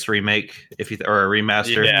Andreas remake, or a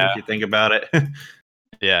remaster, Yeah. if you think about it.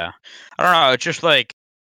 Yeah, I don't know. It's just like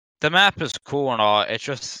the map is cool and all. It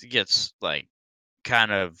just gets like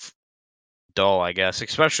kind of dull, I guess.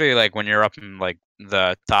 Especially like when you're up in like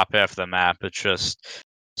the top half of the map. It just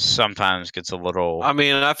sometimes gets a little. I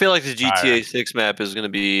mean, I feel like the GTA Fire. 6 map is going to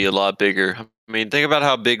be a lot bigger. I mean, think about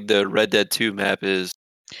how big the Red Dead 2 map is.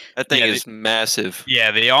 That thing Yeah, is massive.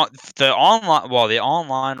 Yeah, the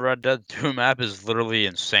online Red Dead 2 map is literally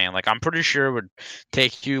insane. Like I'm pretty sure it would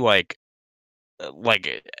take you like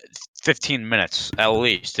 15 minutes at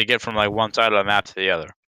least to get from like one side of the map to the other.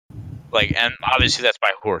 Like, and obviously that's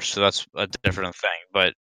by horse, so that's a different thing.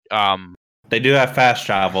 But They do have fast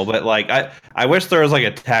travel, but like I wish there was like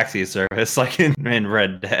a taxi service like in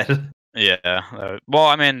Red Dead. yeah. Well,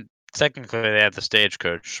 I mean, technically they have the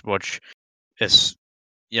stagecoach, which is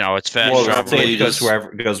it's fast Well, travel. say-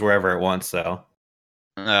 goes wherever it wants, though.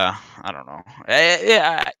 I don't know.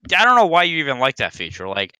 I don't know why you even like that feature.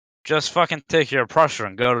 Like, just fucking take your oppressor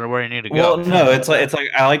and go to where you need to go. Well, no, it's like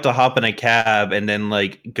I like to hop in a cab and then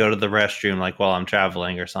like go to the restroom like while I'm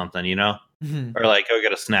traveling or something, Mhm. or like go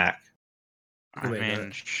get a snack. I Wait,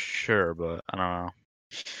 mean, sure, but I don't know.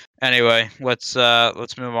 Anyway, let's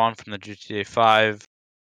move on from the GTA 5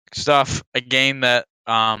 stuff. A game that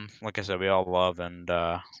like I said, we all love and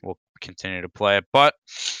we'll continue to play it. But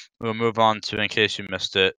we'll move on to In Case You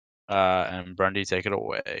Missed It. And Brendy, take it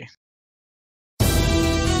away.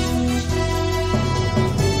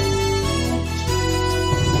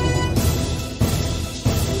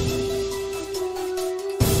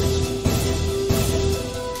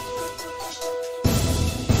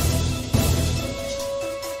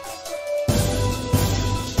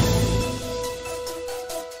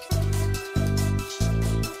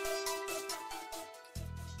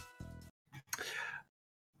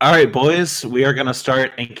 All right, boys, we are gonna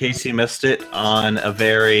start In Case You Missed It on a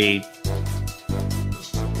very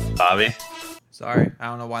Bobby. Sorry, I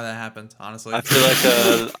don't know why that happened. Honestly, I feel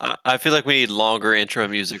like I feel like we need longer intro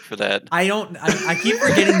music for that. I keep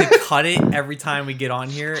forgetting to cut it every time we get on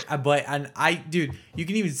here. Dude, you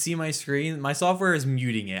can even see my screen. My software is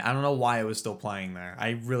muting it. I don't know why it was still playing there.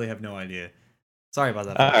 I really have no idea. Sorry about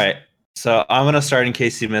that. All right, so I'm gonna start In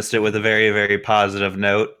Case You Missed It with a very, very positive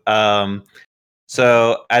note.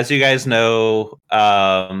 So as you guys know,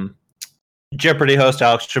 Jeopardy host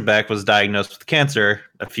Alex Trebek was diagnosed with cancer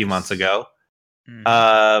a few months ago.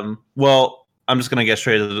 Well, I'm just gonna get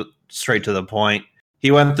straight to the point.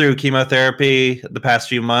 He went through chemotherapy the past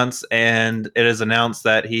few months, and it is announced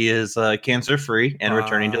that he is cancer free and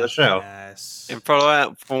returning to the show. Yes. And from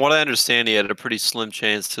what I understand, he had a pretty slim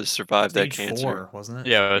chance to survive that Stage cancer. 4, wasn't it?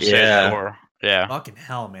 Yeah, it was Yeah. stage 4. Yeah. Fucking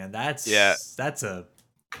hell, man. That's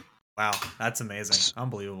wow. That's amazing.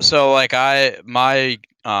 Unbelievable. So like my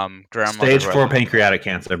grandmother. Stage who 4 I- pancreatic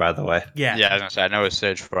cancer, by the way. yeah. Yeah, I was gonna say I know it's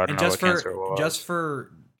stage 4. I don't And know what cancer it was. just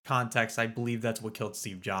for context, I believe that's what killed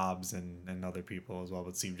Steve Jobs and other people as well,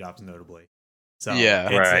 but Steve Jobs notably. So Yeah.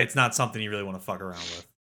 Right. it's not something you really want to fuck around with.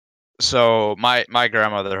 So my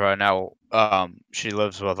grandmother, who I know, she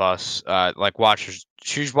lives with us.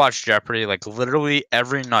 She's watched Jeopardy like literally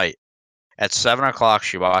every night. At 7 o'clock,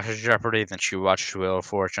 she watches Jeopardy. Then she watches Wheel of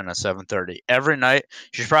Fortune at 7:30 every night.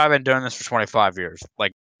 She's probably been doing this for 25 years,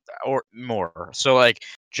 like or more. So like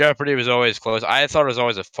Jeopardy was always close. I thought it was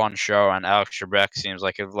always a fun show, and Alex Trebek seems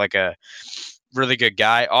like a really good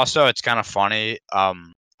guy. Also, it's kind of funny.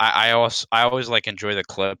 I always like enjoy the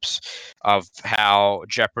clips of how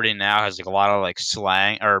Jeopardy now has like a lot of like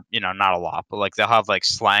slang, or not a lot, but like they'll have like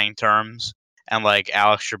slang terms, and like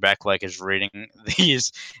Alex Trebek like is reading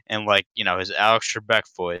these and like his Alex Trebek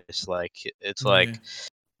voice. Like it's like Yeah.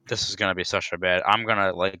 this is gonna be such a bad. I'm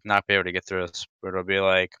gonna like not be able to get through this, but it'll be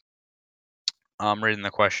like I'm reading the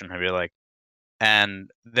question. He'll be like, and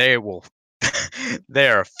they will. They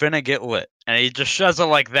are finna get lit, and he just says it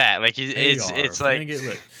like that. Like it's like, get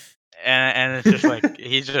lit. and it's just like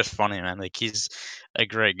he's just funny, man. Like he's a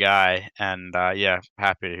great guy, and yeah,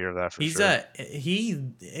 happy to hear that for He's sure.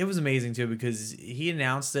 it was amazing too because he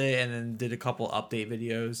announced it and then did a couple update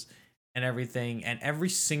videos and everything, and every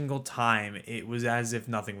single time it was as if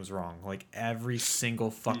nothing was wrong. Like every single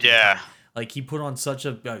fucking Yeah. time. Like he put on such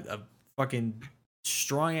a fucking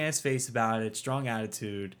strong ass face about it, strong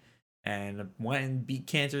attitude, and went and beat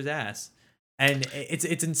cancer's ass. And it's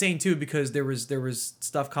insane too because there was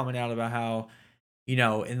stuff coming out about how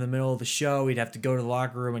in the middle of the show, he'd have to go to the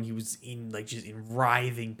locker room and he was just in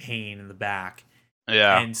writhing pain in the back.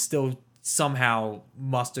 Yeah. And still somehow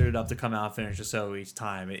mustered it up to come out and finish the show each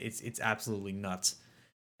time. It's absolutely nuts.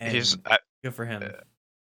 And good for him.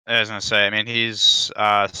 I was gonna say, I mean, he's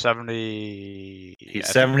 70. He's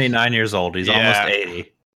 79 years old. He's almost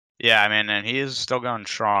 80. Yeah, I mean, and he's still going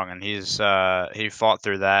strong, and he fought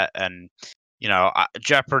through that, and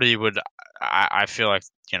Jeopardy would. I feel like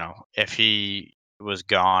if he was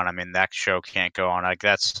gone, I mean, that show can't go on. Like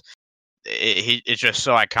it's just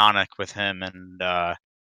so iconic with him, and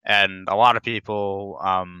a lot of people.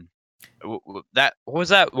 What was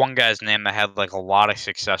that one guy's name that had like a lot of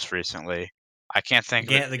success recently? I can't think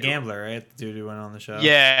of it. The gambler, right? The dude who went on the show.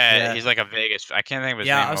 Yeah, he's like a Vegas. I can't think of his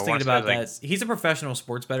name. Yeah, I was thinking about that. He's a professional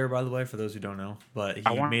sports bettor, by the way, for those who don't know. But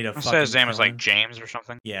he made a fucking his name was like killing. James or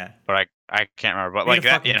something. Yeah. But I can't remember. But Made like a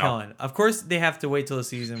that, fucking killing. Of course, they have to wait till the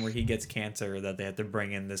season where he gets cancer that they have to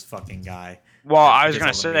bring in this fucking guy. Well, I was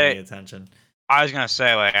gonna say,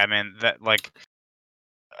 like, I mean that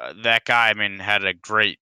that guy, I mean, had a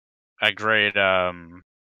great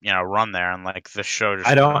run there, and like the show just.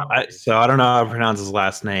 I don't know how to pronounce his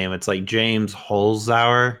last name. It's like James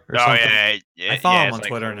Holzhauer or something. I follow him on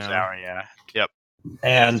Twitter now. Yeah. Yep.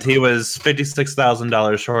 And he was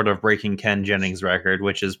 $56,000 short of breaking Ken Jennings' record,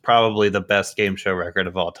 which is probably the best game show record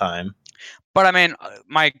of all time. But I mean,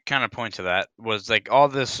 my kind of point to that was like all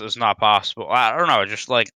this is not possible. I don't know, just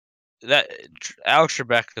like that. Alex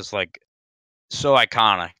Trebek is like so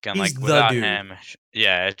iconic, and He's like without dude. him,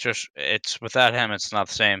 it's without him, it's not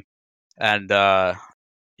the same. And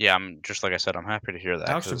yeah, I'm just like I said, I'm happy to hear that.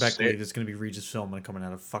 Alex Trebek is going to be Regis Philbin coming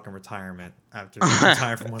out of fucking retirement after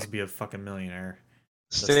retiring from wants to be a fucking millionaire.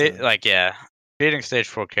 Beating stage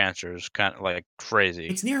 4 cancer is kind of like crazy.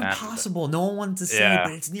 It's near impossible. No one wants to say it,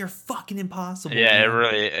 but it's near fucking impossible. Yeah,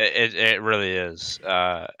 man. it really is.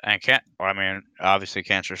 I mean, obviously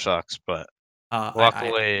cancer sucks, but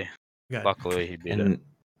luckily he beat it.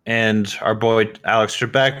 And our boy Alex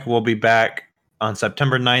Trebek will be back on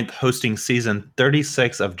September 9th hosting season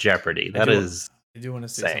 36 of Jeopardy. I do want to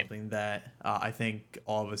say something that I think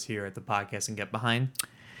all of us here at the podcast can get behind.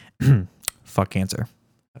 Fuck cancer.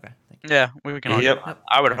 Okay. Yeah, we can all get behind.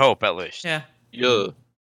 I would hope at least. Yeah. Yeah.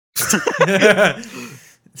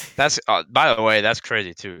 That's by the way, that's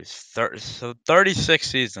crazy too. It's 36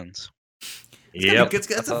 seasons. Yep.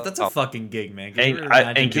 That's a fucking gig, man.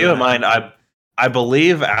 And keep in mind, I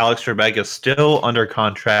believe Alex Trebek is still under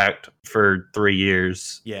contract for 3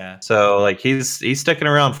 years. Yeah. So like he's sticking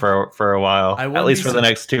around for a while, at least for the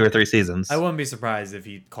next 2 or 3 seasons. I wouldn't be surprised if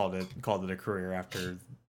he called it a career after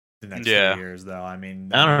the next 3 years, though. I mean,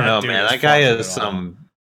 I don't know, man. That guy has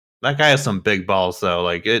some big balls, though.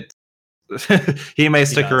 Like it, he may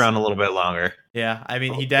stick around a little bit longer. Yeah, I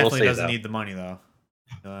mean, he definitely doesn't need the money, though.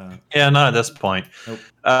 Yeah, not at this point. Nope.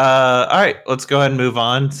 All right, let's go ahead and move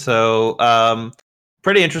on. So,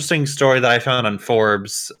 pretty interesting story that I found on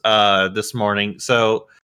Forbes this morning. So,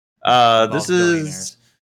 this is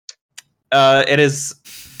it is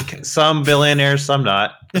some billionaires, some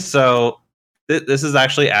not. So, this is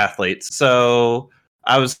actually athletes. So,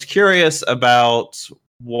 I was curious about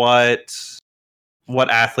what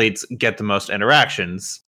athletes get the most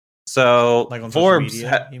interactions. So, like on Forbes, social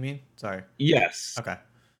media, you mean? Sorry. Yes. Okay.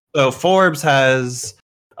 So Forbes has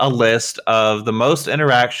a list of the most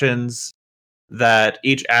interactions that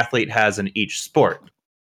each athlete has in each sport.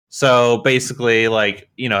 So basically, like,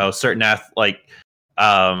 certain like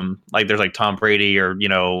there's like Tom Brady or,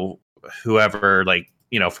 whoever, like,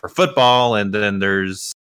 for football, and then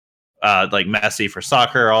there's like Messi for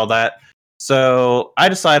soccer, all that. So I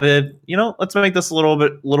decided, let's make this a little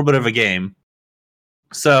bit of a game.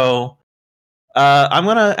 So I'm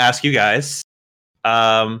gonna ask you guys.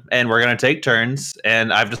 And we're gonna take turns.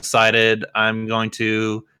 And I've decided I'm going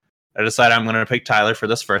to pick Tyler for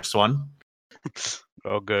this first one.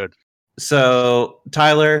 Oh, good. So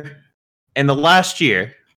Tyler, in the last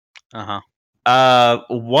year, what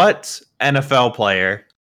NFL player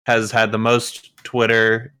has had the most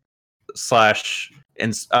Twitter /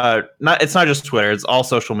 it's not just Twitter, it's all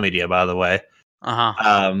social media, by the way.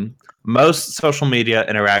 Most social media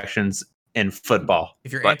interactions in football.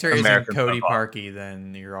 If your answer isn't Cody Parkey,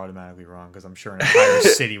 then you're automatically wrong, because I'm sure an entire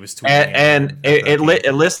city was tweeting. And it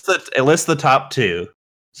lists the top 2.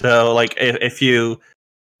 So like if you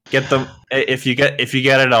get them, if you get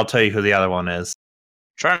it, I'll tell you who the other one is.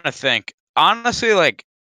 Trying to think. Honestly, like,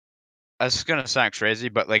 this is gonna sound crazy,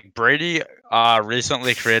 but like Brady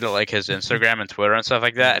recently created like his Instagram and Twitter and stuff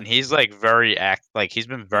like that, and he's like he's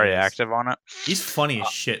been very active on it. He's funny as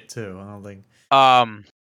shit too. I don't think.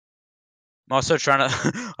 I'm also trying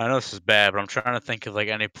to. I know this is bad, but I'm trying to think of like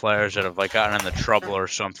any players that have like gotten into trouble or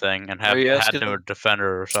something and have Are you had asking- no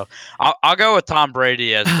defender or so. I'll go with Tom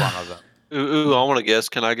Brady as one of them. Ooh, I want to guess.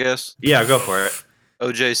 Can I guess? Yeah, go for it.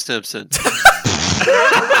 O.J. Simpson.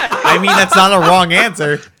 I mean, that's not a wrong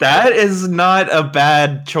answer. That is not a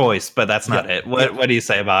bad choice, but that's not it. What do you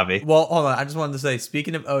say, Bobby? Well, hold on. I just wanted to say,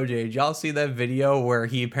 speaking of OJ, did y'all see that video where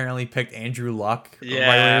he apparently picked Andrew Luck right when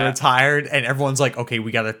Yeah. he retired? And everyone's like, okay,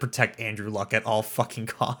 we got to protect Andrew Luck at all fucking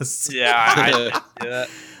costs. Yeah, I did see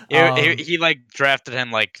that. He like drafted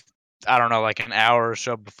him like I don't know, like an hour or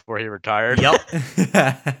so before he retired. Yep.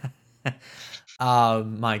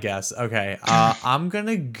 My guess. Okay. I'm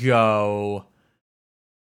gonna go.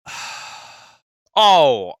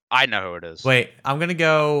 Oh, I know who it is. Wait, I'm gonna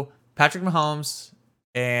go Patrick Mahomes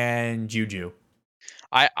and Juju.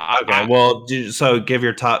 Okay, well, so give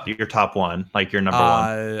your top one, like your number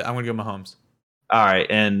one. I'm gonna go Mahomes. All right,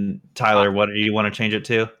 and Tyler, what do you want to change it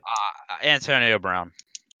to? Antonio Brown.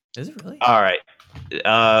 Is it really? All right.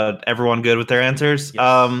 Everyone good with their answers?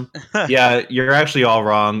 Yes. Yeah, you're actually all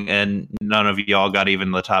wrong, and none of y'all got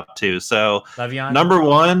even the top two. So Le'Veon? number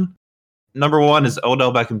one is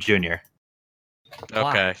Odell Beckham Jr.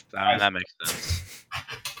 Okay, that makes sense.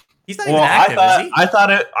 He's not even active, is he?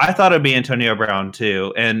 I thought it'd be Antonio Brown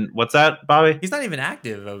too. And what's that, Bobby? He's not even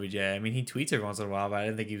active, OBJ. I mean, he tweets every once in a while, but I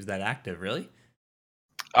didn't think he was that active. Really?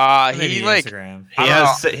 Maybe He like Instagram.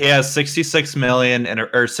 He has 66 million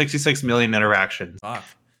or 66 million interactions. Fuck.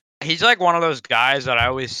 he's like one of those guys that I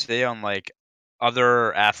always see on like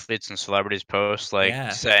other athletes and celebrities posts, like Yeah.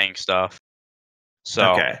 saying stuff.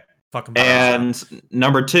 So Okay. Fucking. And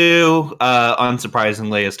number two,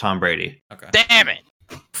 unsurprisingly, is Tom Brady. Okay. damn it.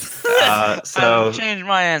 So change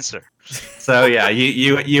my answer. yeah,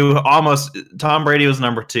 you almost Tom Brady was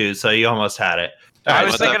number two, so you almost had it. I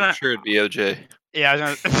was thought thinking for sure it'd be O.J.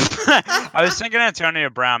 Yeah, I was thinking Antonio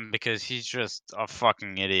Brown because he's just a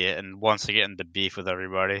fucking idiot and wants to get into beef with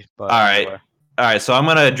everybody. But All right. anyway. All right, so I'm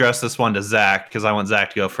gonna address this one to Zach because I want Zach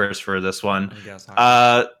to go first for this one. I guess.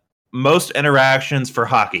 Most interactions for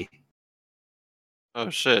hockey. Oh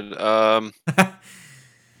shit.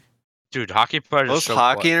 Dude, hockey players. Most are so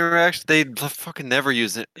hockey interactions, they fucking never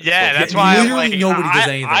use it. Yeah, that's Yeah, why I'm literally like, nobody does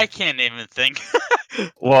anything. I can't even think.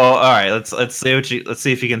 Well, all right, let's see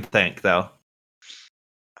if you can think though.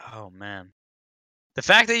 Oh man, the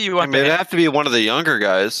fact that you I went mean, to it'd him, have to be one of the younger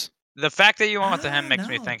guys. the fact that you went to him makes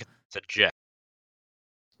me No. think it's a jet.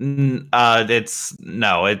 It's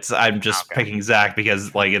I'm just Okay. picking Zach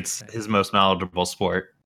because like it's his most knowledgeable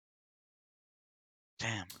sport.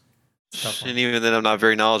 Damn. Tough one. And even then, I'm not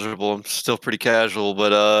very knowledgeable. I'm still pretty casual,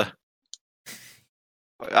 but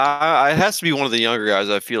it has to be one of the younger guys.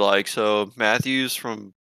 I feel like so. Matthews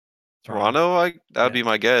from Toronto. That would be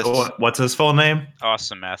my guess. What's his full name?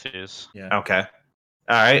 Austin Matthews. Yeah. Okay.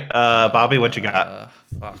 All right, Bobby, what you got?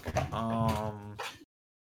 Fuck.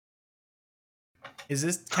 Is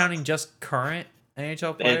this counting just current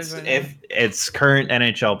NHL players? It's current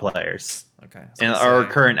NHL players Okay. or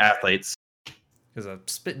current athletes. Because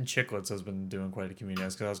Spittin' Chicklets has been doing quite a community.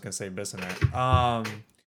 Because I was gonna say Bissonnette.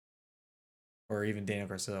 Or even Daniel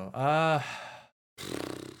Garceau.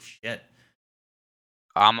 Shit.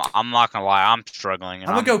 I'm not gonna lie, I'm struggling. I'm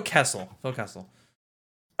gonna go Kessel. Phil Kessel.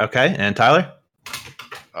 Okay, and Tyler?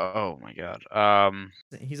 Oh my god.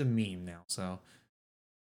 He's a meme now. So.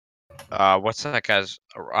 What's that guy's?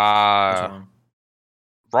 Which one?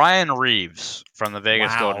 Ryan Reeves from the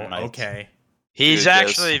Vegas Wow, Golden Knights. Okay. He's Good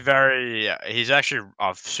guess. actually he's actually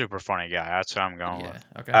a super funny guy. That's what I'm going Yeah. with.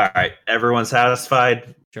 Okay. All right, everyone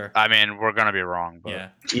satisfied? Sure. I mean, we're gonna be wrong, but Yeah.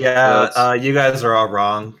 Yeah, you guys are all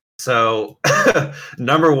wrong. So,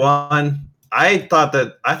 number one, I thought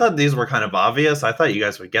these were kind of obvious. I thought you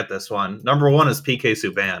guys would get this one. Number one is PK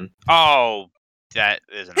Subban. oh, that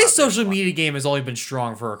is an His obvious social one. media game has only been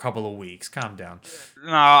strong for a couple of weeks. Calm down.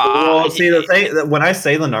 No, Well, see the thing when I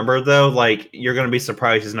say the number though, like you're gonna be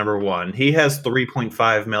surprised. He's number one. He has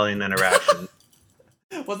 3.5 million interactions.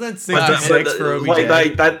 Wasn't that But 66 for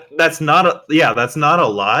OBJ? that's not a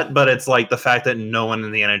lot, but it's like the fact that no one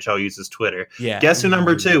in the NHL uses Twitter. Yeah. Guess who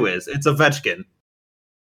number two is? It's Ovechkin.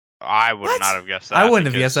 I would What? not have guessed that. I wouldn't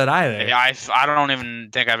have because guessed that either. I don't even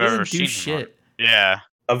think I've He ever doesn't do seen him. shit. Yeah.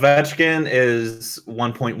 Ovechkin is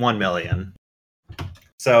 1.1 million.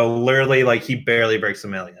 So literally, like he barely breaks a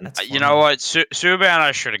million. That's You know what? Subban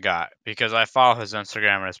I should have got because I follow his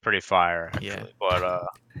Instagram and it's pretty fire. Actually. Yeah. But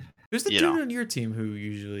Who's the you dude know. on your team who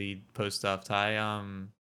usually posts stuff? Ty.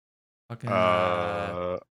 Fucking.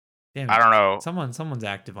 Damn. I don't know. Someone's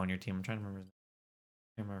active on your team. I'm trying to remember.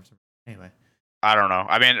 I can't remember. Anyway. I don't know.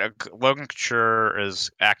 I mean, Logan Couture is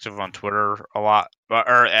active on Twitter a lot,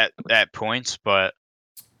 or at points, but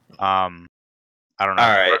I don't know. All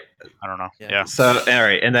right. I don't know. Yeah. Yeah. So all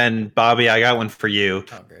right, and then Bobby, I got one for you.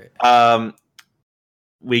 Oh, great.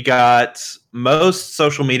 We got most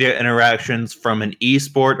social media interactions from an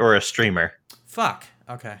esport or a streamer. Fuck.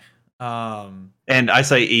 Okay. And I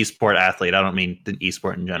say esport athlete. I don't mean the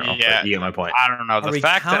esport in general. Yeah. But you get my point. I don't know. Are The we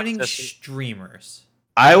fact counting that streamers?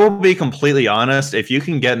 I will be completely honest. If you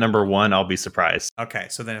can get number one, I'll be surprised. Okay,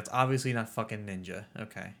 so then it's obviously not fucking Ninja.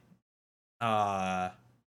 Okay. So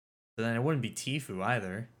then it wouldn't be Tfue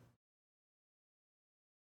either.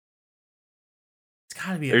 It's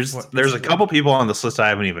gotta be. There's a couple people on this list I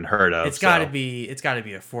haven't even heard of. It's gotta be. It's gotta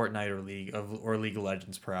be a Fortnite or League of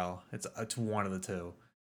Legends Pro. It's one of the two.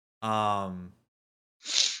 Fuck,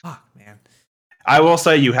 man. I will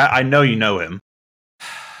say I know you know him.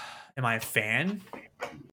 Am I a fan?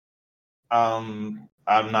 I'm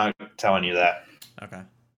not telling you that. Okay.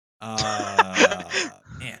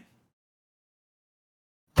 Man.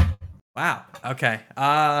 Wow. Okay.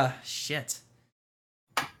 Shit.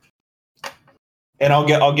 And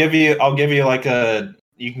I'll give you like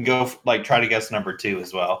you can go like try to guess number two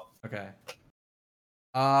as well. Okay.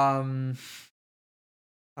 Fuck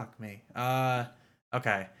me.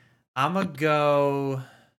 Okay. I'm gonna go.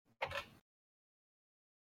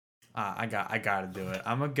 I gotta do it.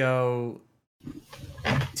 I'm gonna go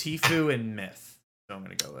Tfue and Myth. So I'm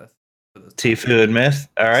gonna go with Tfue and Myth.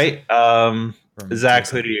 All right. Zach,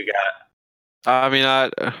 who do you got? I mean,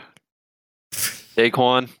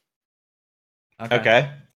 Daquan. Okay.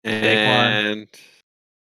 And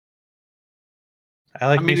I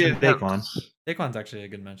like me mean, some Daquan. Daquan's actually a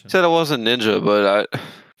good mention. said it wasn't Ninja, but I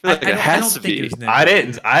feel like it has to be. I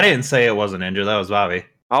didn't say it wasn't Ninja. That was Bobby.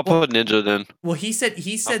 I'll put Ninja then. Well, he said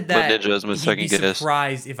I'll put that Ninja as my second he'd be guess.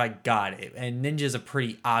 surprised if I got it, and Ninja's a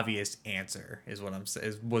pretty obvious answer, is what I'm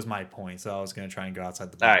saying. Was my point. So I was gonna try and go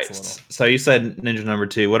outside the All box right. a little. So you said Ninja number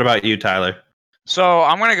two. What about you, Tyler? So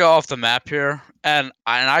I'm gonna go off the map here, and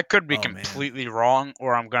I could be Oh, man. completely wrong,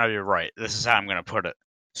 or I'm gonna be right. This is how I'm gonna put it.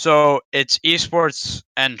 So it's esports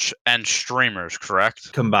and streamers,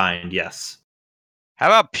 correct? Combined, yes. How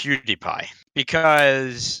about PewDiePie?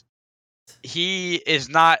 Because he is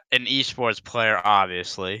not an esports player,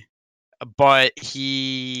 obviously, but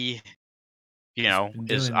he, been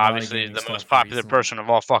is doing a lot of obviously gaming the stuff most popular recently. person of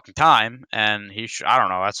all fucking time, and I don't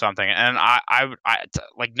know, that's something. And I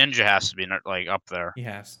like Ninja has to be like up there. He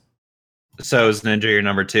has. So is Ninja your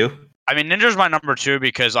number two? I mean, Ninja's my number two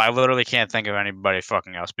because I literally can't think of anybody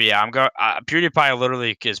fucking else. But yeah, I'm going. PewDiePie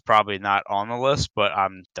literally is probably not on the list, but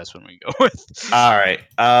that's what we go with. All right.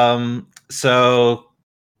 So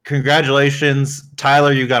congratulations,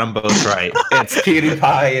 Tyler. You got them both right. It's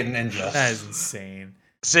PewDiePie and Ninja. That is insane.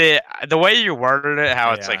 See, the way you worded it,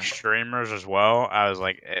 how it's like Yeah. streamers as well, I was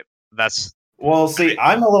like, that's. Well, see,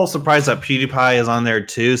 I'm a little surprised that PewDiePie is on there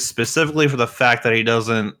too, specifically for the fact that he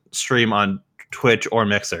doesn't stream on Twitch or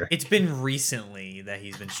Mixer. It's been recently that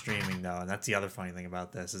he's been streaming though, and that's the other funny thing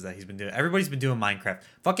about this is that everybody's been doing Minecraft.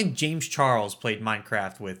 Fucking James Charles played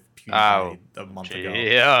Minecraft with PewDiePie a month ago.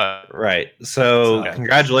 Yeah. Right. So Okay.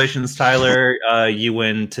 congratulations, Tyler. You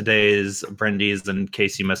win today's Brendies in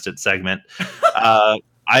case you missed it segment. I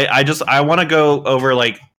want to go over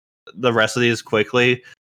like the rest of these quickly.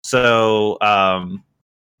 So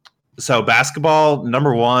basketball,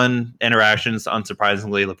 number one, interactions,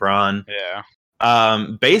 unsurprisingly, LeBron. Yeah.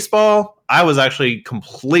 Baseball, I was actually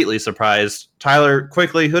completely surprised. Tyler,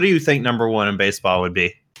 quickly, who do you think number one in baseball would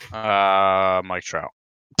be? Mike Trout.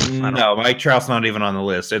 No, Mike Trout's not even on the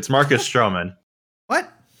list. It's Marcus Stroman.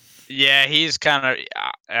 What? Yeah, he's kind of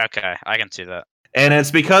okay. I can see that. And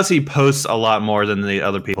it's because he posts a lot more than the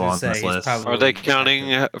other people I on was gonna this say, he's list. probably- Are they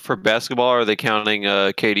counting for basketball? Or are they counting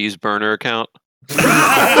KD's burner account?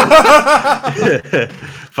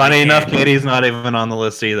 Funny enough, Katie's not even on the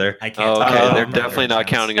list either. I can't. Oh, talk okay, about they're burner definitely not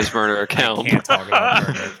accounts. counting his burner I account. can't talk about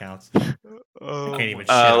burner accounts. I can't even. Shit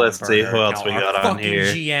on let's the see burner who else account. we Our got on fucking here.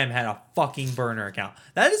 GM had a fucking burner account.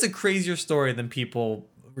 That is a crazier story than people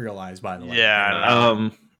realize. By the way. Yeah, I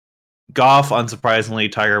know. Golf,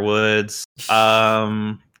 unsurprisingly, Tiger Woods.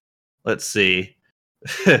 Let's see.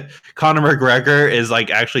 Conor McGregor is like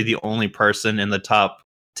actually the only person in the top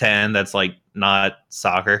 10 that's like not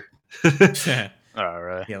soccer. All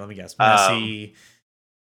right. Yeah, let me guess. Messi.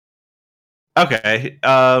 Okay.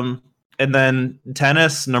 And then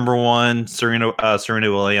tennis, number one, Serena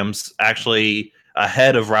Williams, actually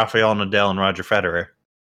ahead of Rafael Nadal and Roger Federer.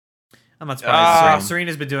 I'm not surprised. Um,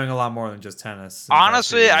 Serena's been doing a lot more than just tennis. in the past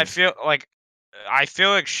few Honestly, I years. feel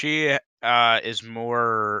like she is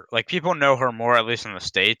more like people know her more, at least in the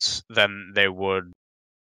States, than they would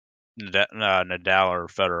Nadal or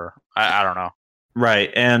Federer. I don't know.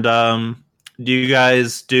 Right. And do you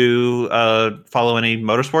guys follow any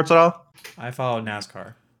motorsports at all? I follow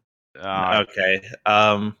NASCAR. Okay.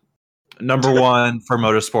 Number one for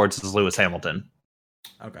motorsports is Lewis Hamilton,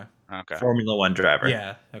 Okay. Formula One driver.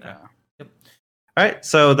 Yeah. Okay. Yeah. Yep. All right.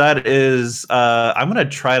 So that is. I want to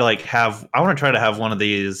try to have one of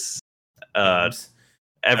these. Games.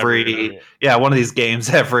 One of these games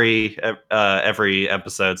every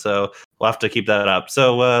episode. So we'll have to keep that up.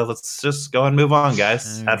 So let's just go and move on,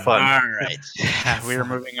 guys. Have fun. All right. We are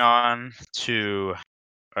moving on to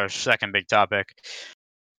our second big topic.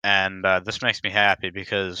 And this makes me happy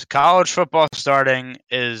because college football starting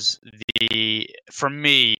is for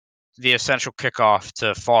me, the essential kickoff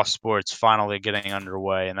to fall sports finally getting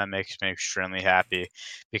underway. And that makes me extremely happy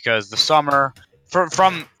because the summer,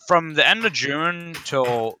 from the end of June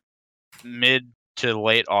till mid to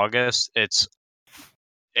late August, it's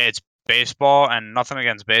baseball, and nothing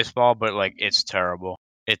against baseball, but like it's terrible.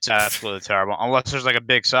 It's absolutely terrible unless there's like a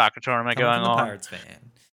big soccer tournament Coming going from the on. Pirates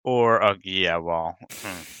fan. Or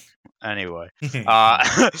anyway,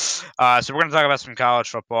 so we're gonna talk about some college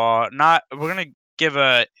football. We're gonna give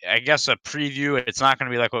a preview. It's not gonna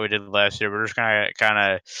be like what we did last year. We're just gonna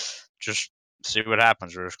kind of just see what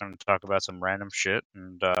happens. We're just gonna talk about some random shit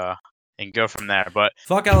and go from there. But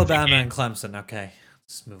fuck Alabama and Clemson. Okay,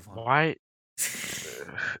 let's move on. Why?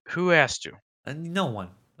 Who asked you? No one.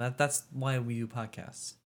 That's why we do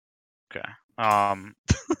podcasts. Okay.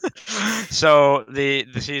 So the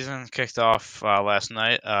season kicked off last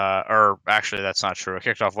night, or actually that's not true. It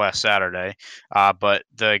kicked off last Saturday, but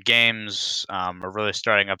the games are really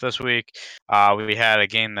starting up this week. We had a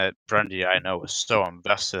game that Brendy, I know, was so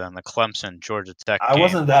invested in, the Clemson Georgia Tech game. I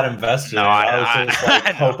wasn't that invested. No, I was just like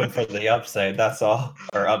I hoping for the upside. That's all,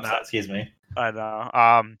 or upset. Excuse me. I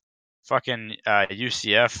know. Fucking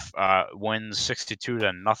UCF wins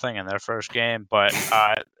 62-0 in their first game, but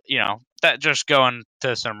that just going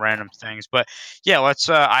to some random things. But yeah, let's.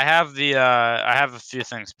 I have a few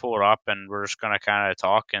things pulled up, and we're just gonna kind of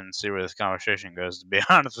talk and see where this conversation goes. To be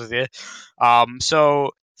honest with you,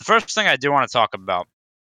 so the first thing I do want to talk about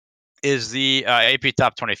is the AP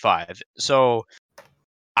Top 25. So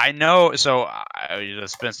I know. So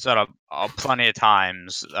it's been set up plenty of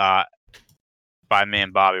times. By me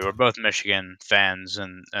and Bobby, we're both Michigan fans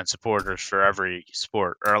and supporters for every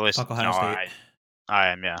sport, or at least I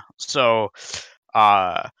am. Yeah. So,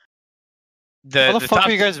 How the fuck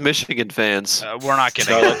are you guys Michigan fans? We're not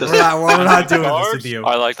getting. We're not doing this with you.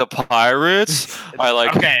 I like the Pirates. I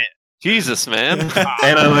like. Okay. Jesus, man. And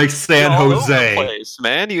I like San Jose. Place,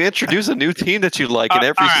 man, you introduce a new team that you like in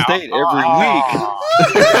every state every week.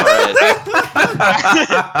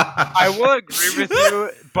 I will agree with you,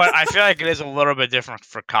 but I feel like it is a little bit different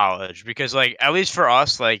for college because, like, at least for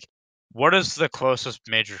us, like, what is the closest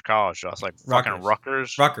major college to us? Like, fucking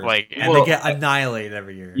Rutgers. Like, and they get annihilated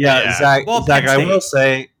every year. Yeah. Zach.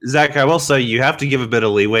 I will say you have to give a bit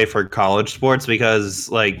of leeway for college sports because,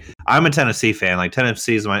 like, I'm a Tennessee fan. Like,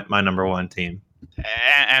 Tennessee is my number one team.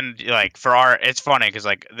 And like it's funny because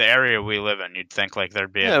like the area we live in, you'd think like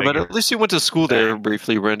there'd be but at least you went to school there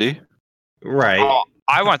briefly, Randy. Right. Oh,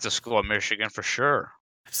 I went to school in Michigan for sure.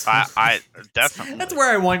 I definitely. That's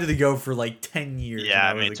where I wanted to go for like 10 years.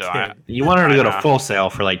 Yeah, me too. You wanted to go to Full Sail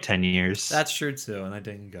for like 10 years. That's true too, and I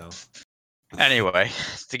didn't go. Anyway,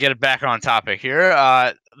 to get it back on topic here,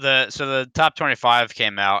 the top 25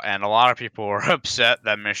 came out, and a lot of people were upset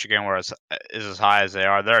that Michigan is as high as they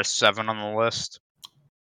are. They're 7 on the list.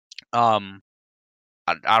 I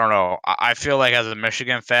don't know. I feel like as a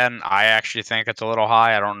Michigan fan, I actually think it's a little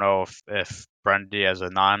high. I don't know if Brendy as a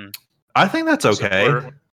non. I think that's okay.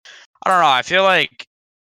 I don't know. I feel like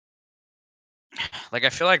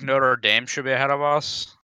Notre Dame should be ahead of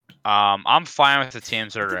us. I'm fine with the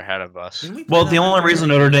teams that are ahead of us. Well, the only reason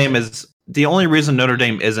Notre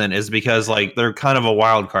Dame isn't is because like they're kind of a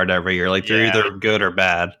wild card every year. Like they're either good or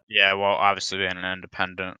bad. Yeah, well, obviously being an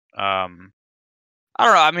independent. I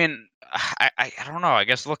don't know. I mean, I don't know. I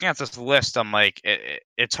guess looking at this list, I'm like,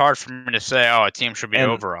 it's hard for me to say, oh, a team should be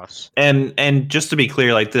over us. And just to be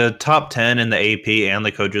clear, like the top 10 in the AP and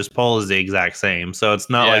the coaches poll is the exact same. So it's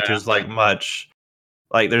not like there's like much,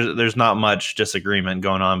 like there's not much disagreement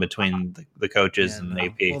going on between the coaches and the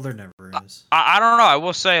AP. Well, there never is. I don't know. I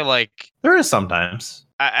will say, like, there is sometimes.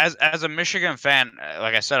 As a Michigan fan,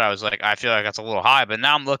 like I said, I was like, I feel like that's a little high. But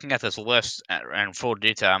now I'm looking at this list in full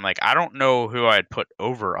detail. I'm like, I don't know who I'd put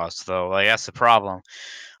over us though. Like that's the problem.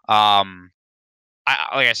 Like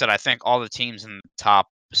I said, I think all the teams in the top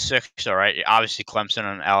 6, all right. Obviously, Clemson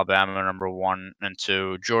and Alabama are number 1 and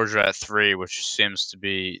 2. Georgia at 3, which seems to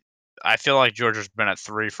be. I feel like Georgia's been at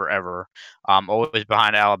 3 forever. Always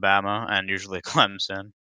behind Alabama and usually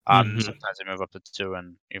Clemson. Sometimes they move up to 2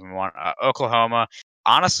 and even 1. Oklahoma.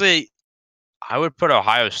 Honestly, I would put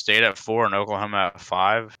Ohio State at 4 and Oklahoma at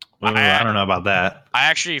 5. I don't know about that. I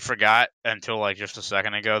actually forgot until like just a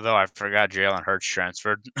second ago, though. I forgot Jalen Hurts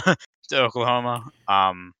transferred to Oklahoma.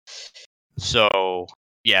 So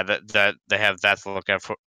yeah, that they have that to look at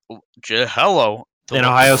for. Hello. And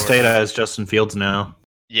Ohio State has Justin Fields now.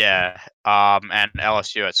 Yeah. And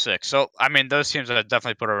LSU at 6. So I mean, those teams I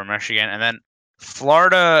definitely put over Michigan, and then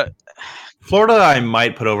Florida. Florida, I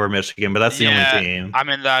might put over Michigan, but that's the only team. I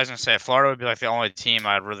mean, I was gonna say Florida would be like the only team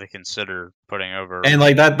I'd really consider putting over. And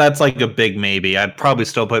like that's like a big maybe. I'd probably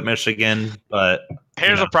still put Michigan, but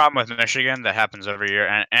here's a problem with Michigan that happens every year,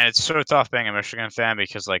 and it's so tough being a Michigan fan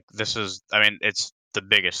because like this is, I mean, it's the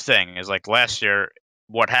biggest thing. Is like last year,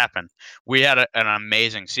 what happened? We had an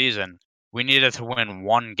amazing season. We needed to win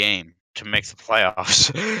one game to make the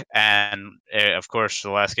playoffs, and of course, the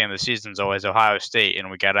last game of the season is always Ohio State,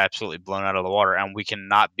 and we got absolutely blown out of the water, and we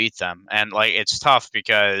cannot beat them. And like it's tough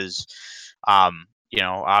because,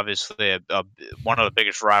 obviously, one of the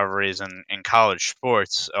biggest rivalries in college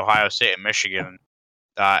sports, Ohio State and Michigan.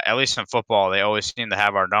 At least in football, they always seem to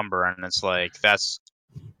have our number, and it's like that's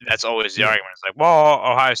always the argument. It's like, well,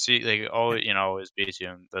 Ohio State, they always beats you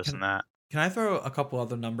and this and that. Can I throw a couple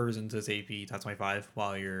other numbers into this AP Top 25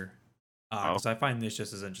 while you're? Because I find this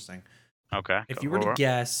just as interesting. Okay. If you were to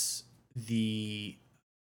guess the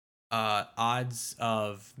odds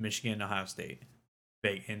of Michigan and Ohio State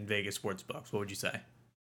in Vegas sports books, what would you say?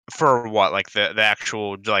 For what? Like the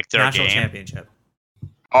actual like their national game? Championship.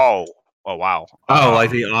 Oh wow.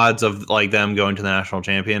 Like the odds of like them going to the national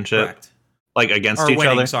championship, correct? Like against or each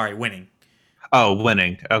winning, other. Sorry, winning. Oh,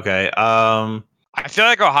 winning. Okay. I feel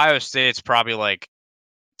like Ohio State's probably like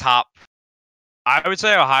top. I would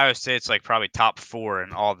say Ohio State's like probably top 4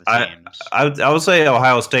 in all the teams. I would say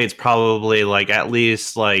Ohio State's probably like at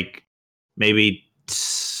least like maybe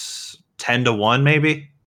 10-1, maybe.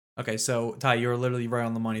 Okay, so Ty, you're literally right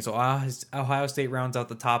on the money. So Ohio State rounds out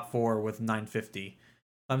the top 4 with 950.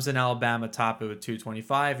 Clemson, Alabama top it with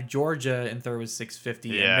 225. Georgia in third with 650.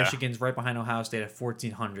 Yeah. And Michigan's right behind Ohio State at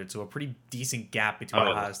 1400. So a pretty decent gap between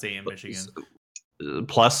Ohio State and Michigan.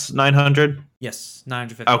 Plus 900? Yes,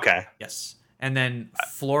 950. Okay. Yes. And then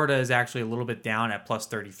Florida is actually a little bit down at plus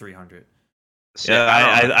 3,300. Yeah,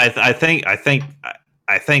 I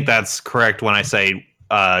think that's correct when I say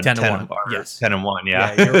 10-1. Yes. 10-1.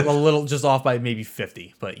 Yeah. You're a little just off by maybe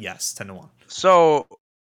 50, but yes, 10-1. So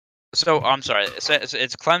I'm sorry.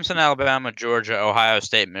 It's Clemson, Alabama, Georgia, Ohio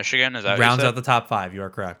State, Michigan. Is that rounds out the top 5? You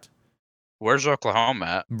are correct. Where's Oklahoma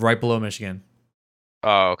at? Right below Michigan.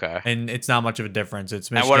 Oh, okay. And it's not much of a difference. It's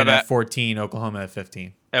Michigan at 14, Oklahoma at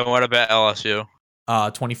 15. And what about LSU?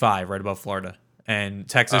 25, right above Florida. And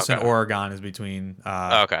Texas and Oregon is between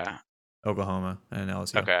Oklahoma and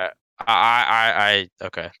LSU. Okay.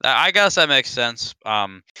 I guess that makes sense. I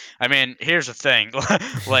mean, here's the thing.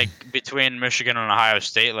 Like between Michigan and Ohio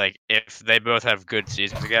State, like if they both have good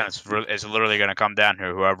seasons again, it's literally going to come down to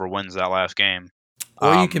whoever wins that last game.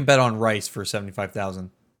 Or you can bet on Rice for 75,000.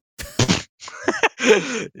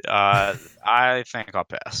 I think I'll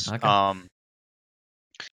pass. Okay.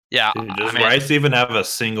 Yeah. Dude, does Rice even have a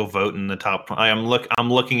single vote in the top? I'm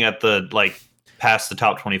looking at the past the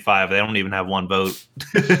top 25. They don't even have one vote.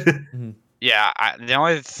 Yeah, the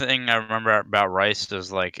only thing I remember about Rice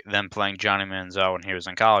is like them playing Johnny Manziel when he was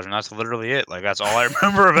in college, and that's literally it. Like that's all I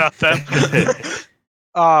remember about them.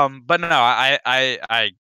 But no, I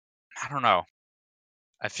don't know.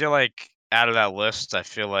 I feel like out of that list, I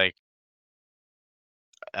feel like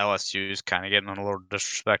LSU is kind of getting a little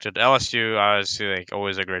disrespected. LSU, obviously, like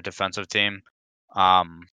always a great defensive team. I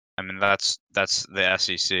mean that's the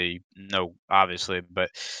SEC, no, obviously, but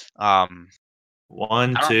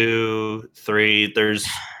 1, 2, 3. There's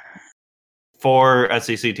 4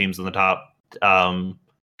 SEC teams in the top. In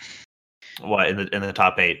the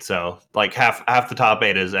top 8. So like half the top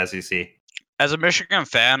 8 is SEC. As a Michigan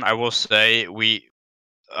fan, I will say we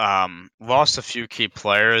lost a few key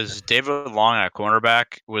players. David Long at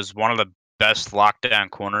cornerback was one of the best lockdown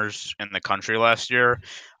corners in the country last year.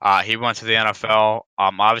 He went to the NFL.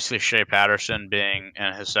 Obviously, Shea Patterson being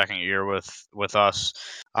in his second year with us,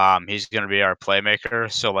 he's going to be our playmaker.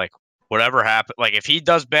 So, like, whatever happens, like, if he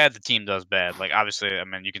does bad, the team does bad. Like, obviously, I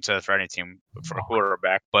mean, you can say that for any team for a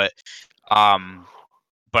quarterback, but I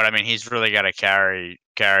mean, he's really got to carry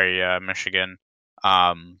Michigan.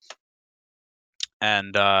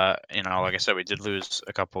 And like I said, we did lose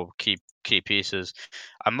a couple of key pieces.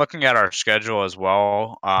 I'm looking at our schedule as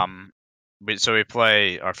well. We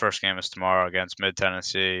play, our first game is tomorrow against Mid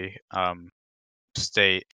Tennessee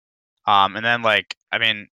State. And then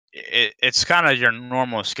it's kind of your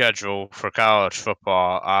normal schedule for college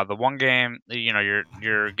football. The one game,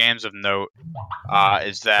 your games of note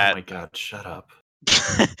is that Oh my god, shut up.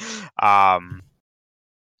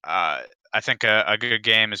 I think a good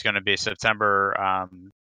game is going to be September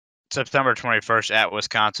 21st at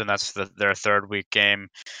Wisconsin. That's their third week game.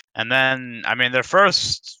 And then, their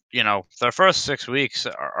first 6 weeks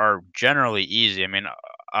are generally easy.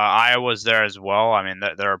 Iowa's there as well.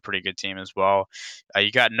 They're a pretty good team as well. You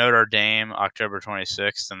got Notre Dame October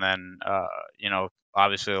 26th, and then,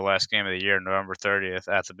 obviously the last game of the year, November 30th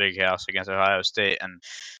at the Big House against Ohio State. And,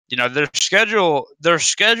 their schedule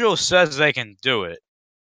says they can do it.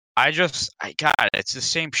 It's the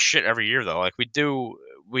same shit every year though. Like we do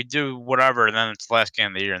whatever, and then it's the last game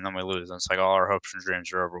of the year, and then we lose. And it's like all our hopes and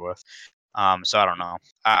dreams are over with. So I don't know.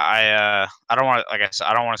 I don't want to, like I said,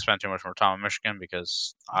 I don't want to spend too much more time on Michigan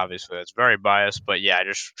because obviously it's very biased. But yeah,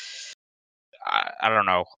 I don't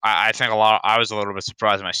know. I think I was a little bit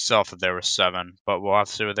surprised myself that there were 7, but we'll have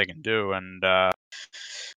to see what they can do. And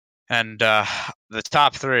the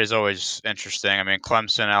top 3 is always interesting.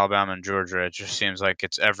 Clemson, Alabama, and Georgia. It just seems like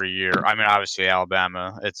it's every year. Obviously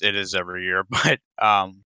Alabama. It is every year, but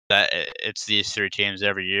that it's these 3 teams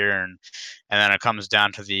every year, and then it comes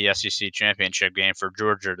down to the SEC championship game for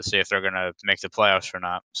Georgia to see if they're going to make the playoffs or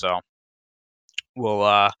not. So we'll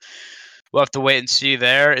have to wait and see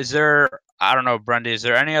there. Is there? I don't know, Brendy. Is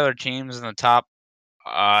there any other teams in the top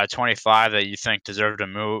 25 that you think deserve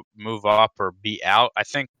to move up or be out? I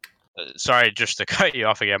think. Sorry, just to cut you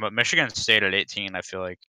off again, but Michigan State at 18, I feel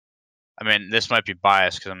like. This might be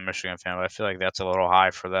biased because I'm a Michigan fan, but I feel like that's a little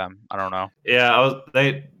high for them. I don't know. Yeah,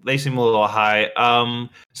 they seem a little high.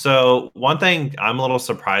 So one thing I'm a little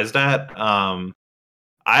surprised at. I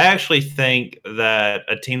actually think that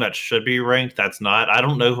a team that should be ranked that's not. I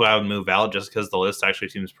don't know who I would move out just because the list actually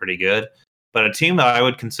seems pretty good. But a team that I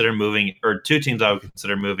would consider moving, or 2 teams I would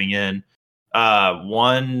consider moving in.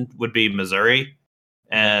 One would be Missouri.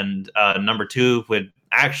 And number 2 would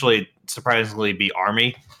actually surprisingly be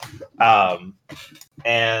Army, and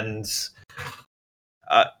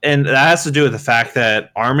that has to do with the fact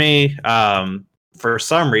that Army, for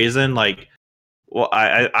some reason, I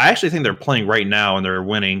actually think they're playing right now and they're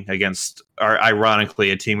winning against, or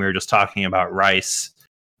ironically, a team we were just talking about, Rice,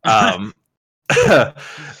 and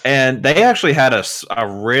they actually had a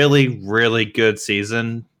really, really good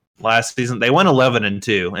season last season. They went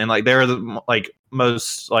 11-2, and they were the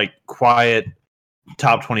most quiet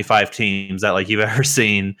top 25 teams that you've ever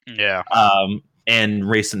seen. Yeah. In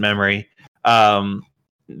recent memory. They're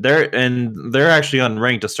actually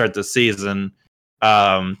unranked to start the season.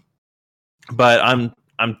 But I'm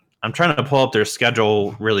trying to pull up their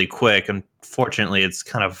schedule really quick. Unfortunately, it's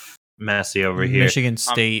kind of messy over here. Michigan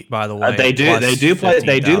State, by the way, they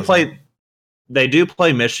do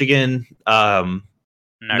play Michigan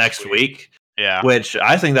next week. Yeah, which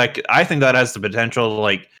I think that has the potential.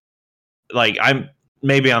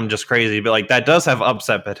 I'm just crazy, but that does have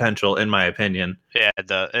upset potential in my opinion. Yeah,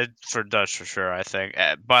 it does for sure. I think.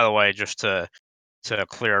 By the way, just to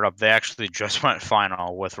clear it up, they actually just went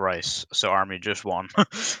final with Rice, so Army just won.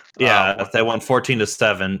 Yeah, they won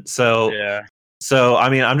 14-7. So yeah. So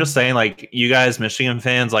I'm just saying, you guys, Michigan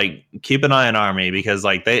fans, keep an eye on Army because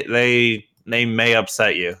they may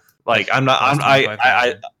upset you.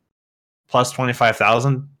 I plus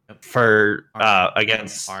 25,000 for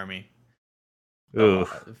against Army. Ooh.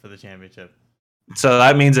 For the championship. So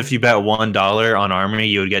that means if you bet $1 on Army,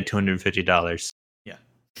 you would get $250. Yeah.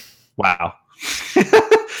 Wow.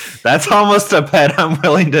 That's almost a bet I'm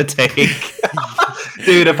willing to take.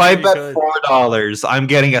 Dude, if I bet $4, I'm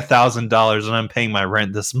getting $1,000 and I'm paying my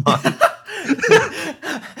rent this month. I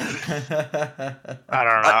don't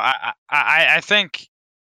know. I think.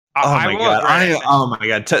 Oh my god! Oh my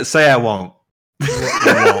god! Say I won't.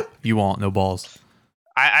 You won't. No balls.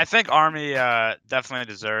 I think Army definitely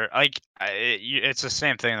deserve. It's the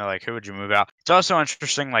same thing. Who would you move out? It's also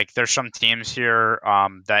interesting. There's some teams here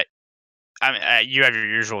that. You have your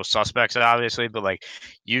usual suspects, obviously, but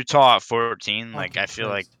Utah at 14. I feel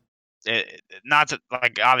like it, not to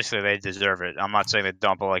obviously they deserve it. I'm not saying they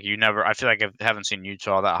don't, but I feel like I haven't seen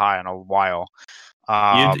Utah that high in a while.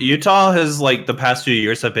 Utah has the past few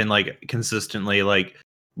years have been consistently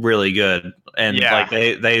really good, and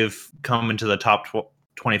they've come into the top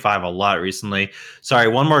 25 a lot recently. Sorry,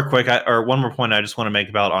 one more point I just want to make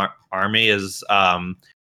about Army is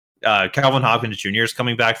Calvin Hopkins Jr. is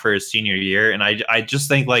coming back for his senior year, and I just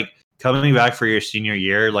think like coming back for your senior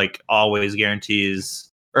year like always guarantees,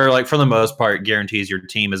 or like for the most part guarantees your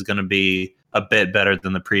team is going to be a bit better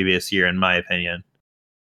than the previous year, in my opinion.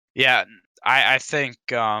 Yeah, I think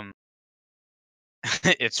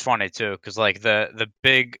it's funny too because like the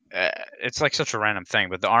big it's like such a random thing,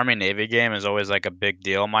 but the Army Navy game is always like a big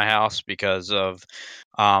deal in my house because of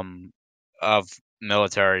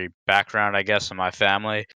military background, I guess, in my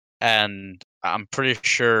family. And I'm pretty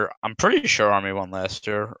sure Army won last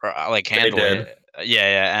year, or like handily. did.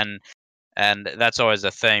 Yeah, and that's always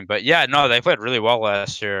a thing. But yeah, no, they played really well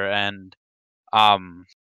last year, and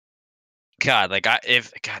God, like God,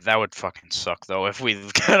 that would fucking suck though if we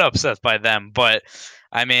got upset by them. But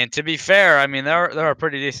I mean, to be fair, I mean they're a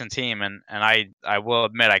pretty decent team, and I will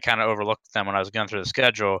admit I kind of overlooked them when I was going through the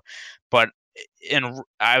schedule. But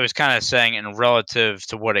I was kind of saying in relative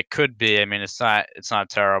to what it could be, I mean it's not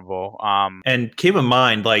terrible. And keep in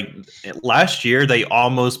mind, like last year they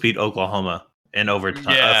almost beat Oklahoma in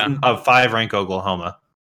overtime. Yeah. 5-ranked Oklahoma.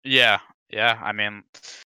 Yeah. I mean,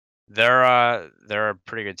 they're a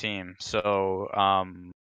pretty good team. So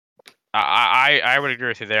I would agree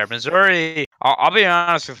with you there. Missouri, I'll be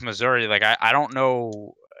honest with Missouri. Like I don't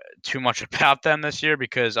know too much about them this year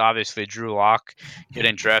because obviously Drew Lock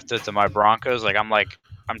getting drafted to my Broncos. Like I'm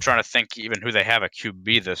trying to think even who they have at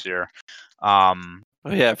QB this year. Oh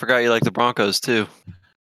yeah, I forgot you like the Broncos too.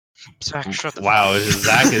 Zach, shut the Wow,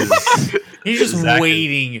 Zach is He's just Zach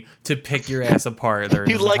waiting to pick your ass apart.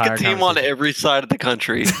 You like a team on every side of the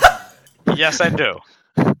country. Yes, I do.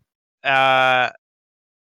 I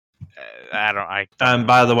don't.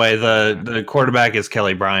 By the way, the quarterback is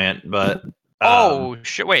Kelly Bryant, but oh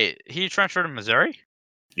shit! Wait, he transferred to Missouri?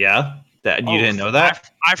 Yeah, you didn't know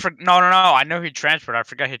that? No. I know he transferred. I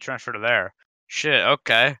forgot he transferred to there. Shit.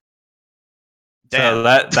 Okay. Damn. So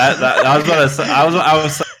that I was gonna say, I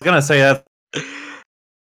was gonna say that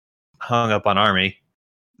hung up on Army.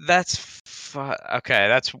 Okay.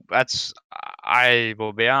 That's. I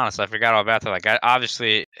will be honest. I forgot all about that. Like,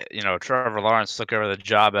 obviously, Trevor Lawrence took over the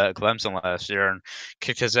job at Clemson last year and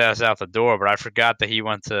kicked his ass out the door. But I forgot that he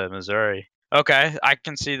went to Missouri. Okay, I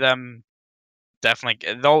can see them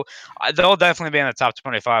definitely. They'll definitely be in the top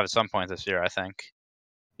 25 at some point this year, I think.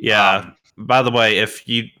 Yeah. By the way, if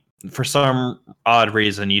you, for some odd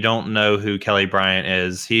reason, you don't know who Kelly Bryant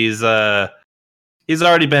is, he's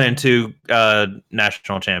already been in 2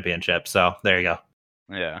 national championships. So there you go.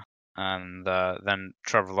 Yeah. And then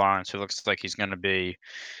Trevor Lawrence, who looks like he's going to be,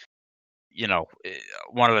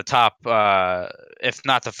 one of the top, if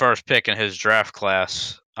not the first pick in his draft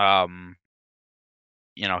class.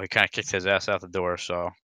 He kind of kicked his ass out the door.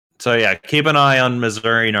 So yeah, keep an eye on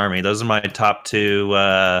Missouri and Army. Those are my top 2,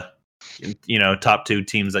 top 2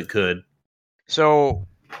 teams that could. So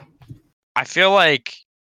I feel like,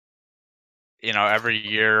 every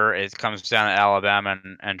year it comes down to Alabama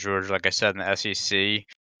and Georgia, like I said, in the SEC.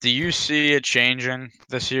 Do you see it changing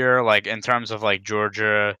this year, like in terms of like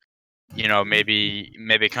Georgia, maybe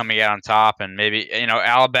coming out on top, and maybe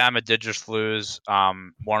Alabama did just lose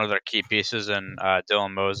one of their key pieces in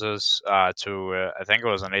Dylan Moses to I think it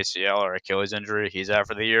was an ACL or Achilles injury. He's out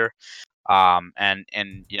for the year, and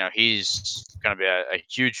he's going to be a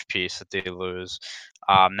huge piece that they lose.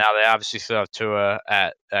 Now they obviously still have Tua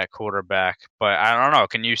at quarterback, but I don't know.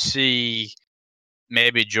 Can you see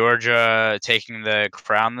maybe Georgia taking the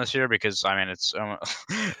crown this year? Because I mean, it's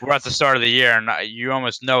we're at the start of the year, and you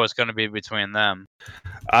almost know it's going to be between them.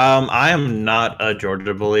 I am not a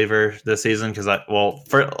Georgia believer this season because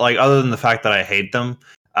other than the fact that I hate them,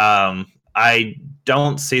 I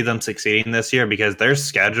don't see them succeeding this year because their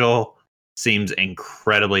schedule seems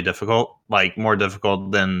incredibly difficult, like more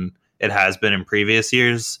difficult than it has been in previous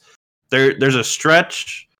years. There's a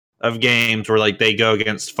stretch of games where like they go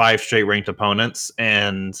against 5 straight ranked opponents,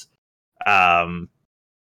 and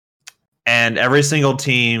every single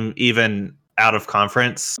team, even out of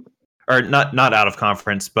conference, or not out of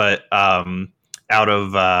conference, but out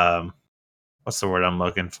of what's the word I'm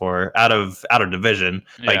looking for? Out of division,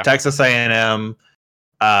 like Texas A&M.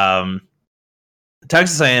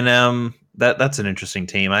 Texas A&M, that's an interesting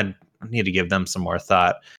team. I need to give them some more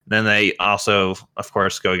thought. And then they also, of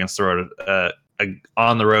course, go against the road.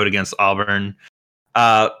 On the road against Auburn.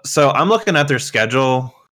 So I'm looking at their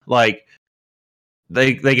schedule. Like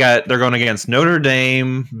they're going against Notre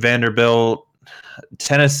Dame, Vanderbilt,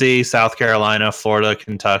 Tennessee, South Carolina, Florida,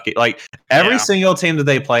 Kentucky. Like every single team that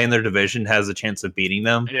they play in their division has a chance of beating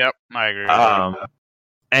them. Yep, I agree.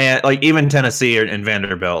 And like even Tennessee and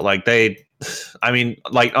Vanderbilt, like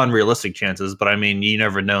unrealistic chances, but I mean, you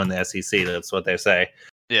never know in the SEC. That's what they say.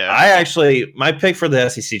 Yeah. My pick for the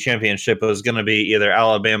SEC championship was going to be either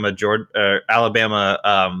Alabama,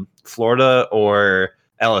 Florida, or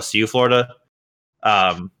LSU, Florida.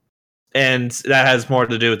 And that has more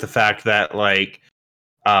to do with the fact that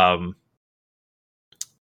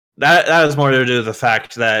that has more to do with the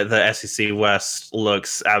fact that the SEC West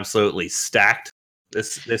looks absolutely stacked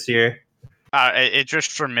this year. It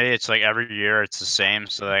just for me, it's like every year it's the same,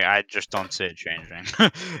 so like I just don't see it changing.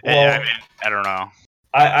 Well, I mean, I don't know.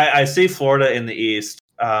 I see Florida in the East.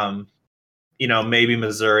 Maybe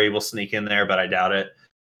Missouri will sneak in there, but I doubt it.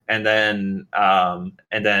 And then Alabama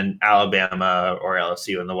or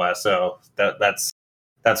LSU in the West. So that's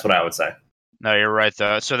what I would say. No, you're right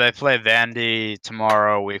though. So they play Vandy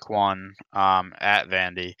tomorrow, week 1, at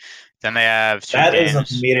Vandy. Then they have 2 That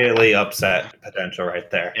games. is immediately upset potential right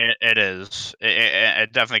there. It is.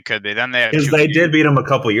 It definitely could be. Then they have because they did beat them a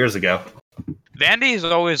couple years ago. Vandy is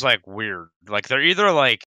always like weird. Like they're either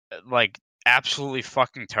like absolutely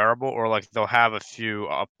fucking terrible, or like they'll have a few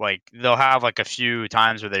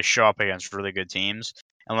times where they show up against really good teams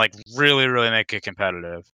and like really make it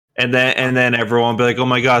competitive. And then everyone will be like, "Oh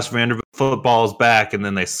my gosh, Vanderbilt football's back," and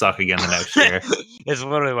then they suck again the next year. It's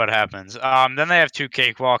literally what happens. Then they have 2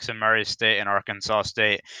 cakewalks in Murray State and Arkansas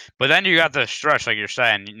State. But then you got the stretch, like you're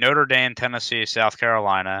saying, Notre Dame, Tennessee, South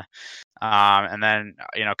Carolina, and then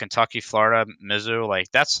Kentucky, Florida, Mizzou.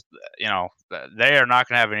 Like that's they are not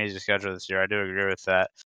going to have an easy schedule this year. I do agree with that.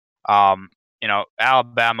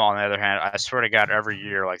 Alabama, on the other hand, I swear to God, every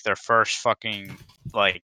year, like their first fucking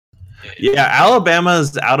like. Yeah,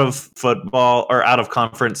 Alabama's out of football or out of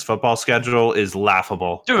conference football schedule is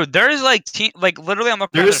laughable. Dude, there's literally on the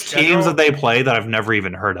there's teams that they play that I've never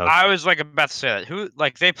even heard of. I was like about to say that. Who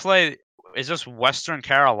they play? Is this Western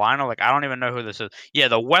Carolina? Like I don't even know who this is. Yeah,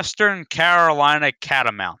 the Western Carolina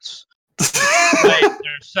Catamounts. Their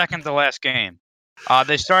second to last game.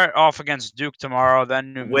 They start off against Duke tomorrow,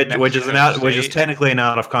 then which is technically an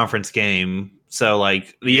out of conference game. So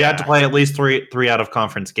like you have to play at least three out of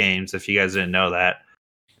conference games if you guys didn't know that.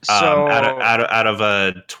 So out of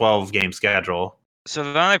a 12-game schedule.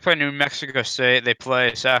 So then they play New Mexico State. They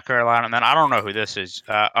play South Carolina, and then I don't know who this is.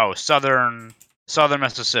 Southern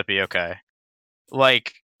Mississippi. Okay,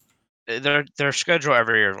 like their schedule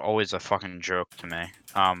every year is always a fucking joke to me.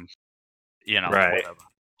 Right. Whatever.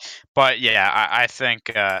 But yeah, I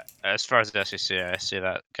think as far as the SEC, I see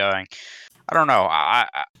that going. I don't know.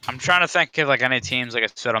 I'm trying to think of like any teams, like I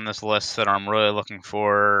said on this list, that I'm really looking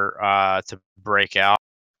for to break out.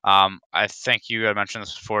 I think you had mentioned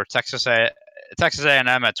this before. Texas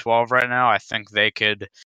A&M at 12 right now. I think they could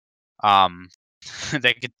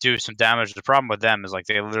do some damage. The problem with them is like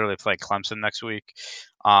they literally play Clemson next week.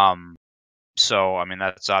 So I mean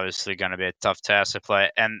that's obviously going to be a tough task to play,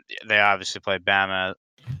 and they obviously play Bama.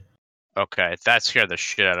 Okay, that scared the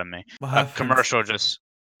shit out of me. Commercial just.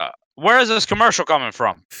 Where is this commercial coming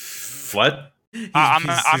from? What?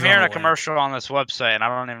 I'm hearing a commercial on this website, and I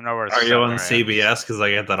don't even know where it's. Are you on CBS? Because I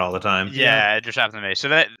get that all the time. Yeah, it just happened to me. So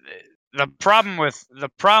that the problem with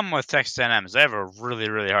Texas A&M is they have a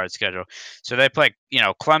really hard schedule. So they play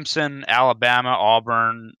Clemson, Alabama,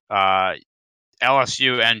 Auburn,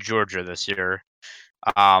 LSU, and Georgia this year.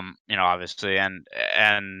 Obviously, and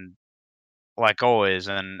like always,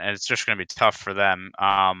 and it's just going to be tough for them.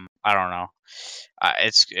 I don't know.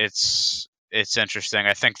 It's interesting.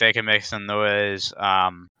 I think they can make some noise.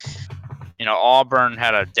 Auburn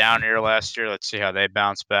had a down year last year. Let's see how they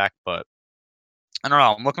bounce back. But I don't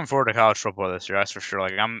know. I'm looking forward to college football this year. That's for sure.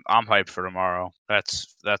 Like I'm hyped for tomorrow.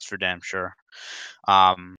 That's for damn sure.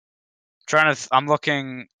 I'm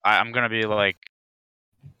gonna be like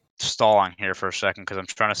stalling here for a second because I'm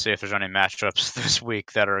trying to see if there's any matchups this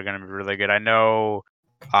week that are going to be really good. I know.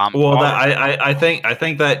 I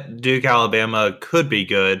think that Duke Alabama could be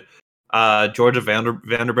good. Georgia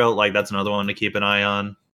Vanderbilt, like that's another one to keep an eye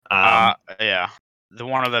on. Yeah,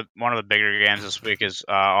 one of the bigger games this week is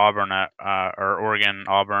Auburn or Oregon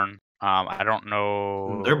Auburn. I don't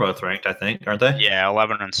know. They're both ranked, I think, aren't they? Yeah,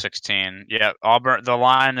 11 and 16. Yeah, Auburn. The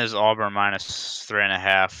line is Auburn minus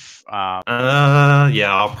 3.5.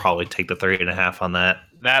 Yeah, I'll probably take the 3.5 on that.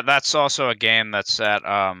 That's also a game that's at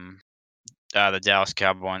the Dallas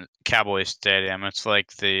Cowboys Stadium. It's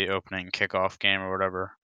like the opening kickoff game or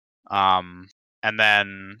whatever. And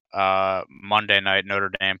then Monday night Notre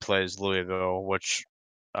Dame plays Louisville, which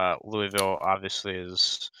Louisville obviously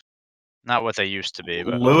is not what they used to be.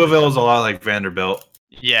 But Louisville is a lot like Vanderbilt.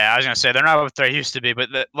 Yeah, I was gonna say they're not what they used to be, but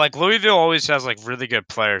like Louisville always has like really good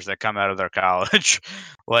players that come out of their college.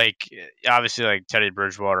 Like obviously like Teddy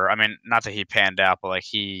Bridgewater. I mean, not that he panned out, but like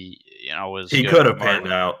he was. He could have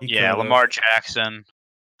panned out. Yeah, Lamar Jackson.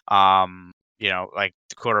 like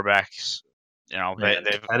the quarterbacks.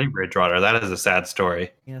 They've Teddy Bridgewater. That is a sad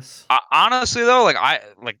story. Yes. honestly though, I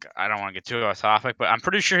don't want to get too off topic, but I'm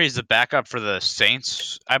pretty sure he's the backup for the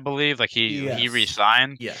Saints. I believe he Yes.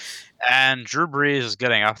 re-signed, Yes. and Drew Brees is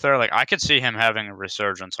getting up there. Like I could see him having a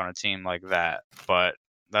resurgence on a team like that, but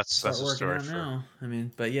that's a Start working story out for. now. I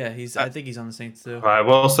mean, but yeah, I think he's on the Saints too. I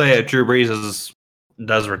will say if Drew Brees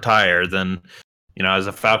does retire, then as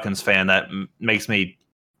a Falcons fan, that makes me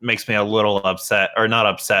a little upset, or not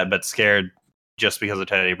upset, but scared, just because of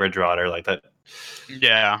Teddy Bridgewater. Like that,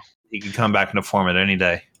 Yeah. he could come back into form at any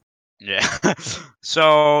day. Yeah.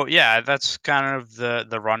 So yeah, that's kind of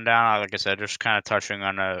the rundown. Like I said, just kind of touching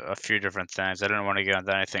on a few different things. I didn't want to get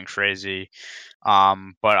into anything crazy.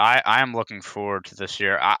 But I am looking forward to this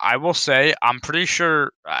year. I will say I'm pretty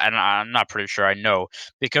sure, and I'm not pretty sure, I know,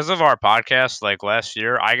 because of our podcast, like last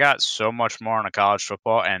year, I got so much more into college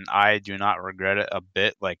football, and I do not regret it a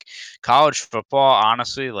bit. Like college football,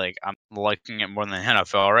 honestly, like I'm liking it more than the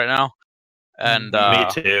NFL right now. And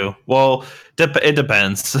Me too. Well, it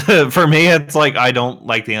depends. For me, it's like I don't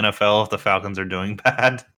like the NFL if the Falcons are doing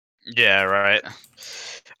bad. yeah, right.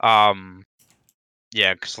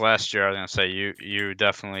 Yeah, because last year I was gonna say you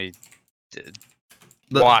definitely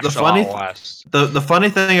watched The funny a lot less. the funny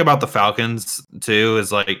thing about the Falcons too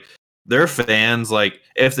is like their fans, like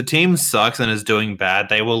if the team sucks and is doing bad,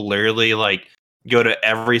 they will literally like go to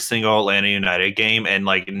every single Atlanta United game and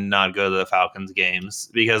like not go to the Falcons games,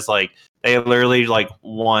 because like they literally like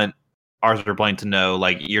want Arthur Blank to know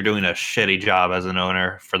like you're doing a shitty job as an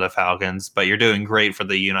owner for the Falcons, but you're doing great for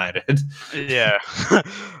the United. Yeah.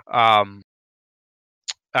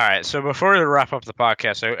 All right, so before we wrap up the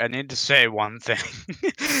podcast, I need to say one thing.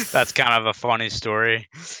 That's kind of a funny story.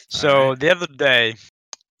 So the other day,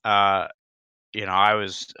 I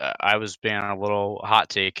was being a little hot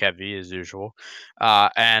take heavy as usual,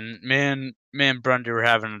 and me and Brendan were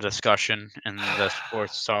having a discussion in the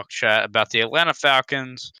sports talk chat about the Atlanta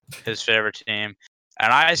Falcons, his favorite team,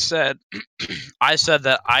 and I said, I said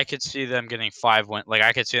that I could see them getting 5 win, like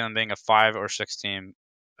I could see them being a 5 or 6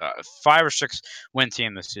 win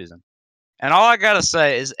team this season. And all I gotta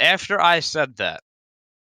say is, after I said that,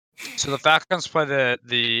 so the Falcons play the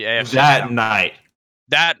AFC that South. night.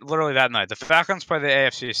 Literally that night, the Falcons play the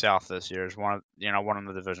AFC South this year. Is one of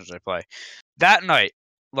the divisions they play. That night,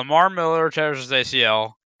 Lamar Miller tears his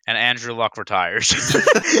ACL and Andrew Luck retires.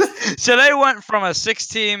 So they went from a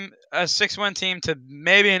 6-win team to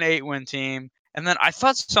maybe an 8-win team, and then I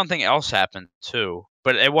thought something else happened too,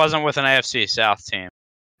 but it wasn't with an AFC South team.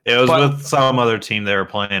 It was with some other team they were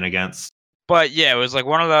playing against. But yeah, it was like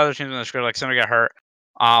one of the other teams in the script, like somebody got hurt.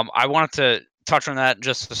 I wanted to touch on that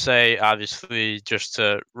just to say, obviously, just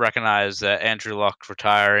to recognize that Andrew Luck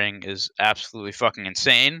retiring is absolutely fucking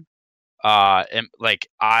insane. And like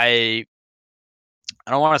I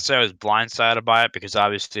don't want to say I was blindsided by it, because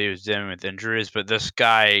obviously he was dealing with injuries, but this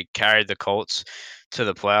guy carried the Colts to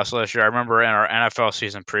the playoffs last year. I remember in our NFL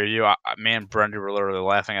season preview, me and Brendan were literally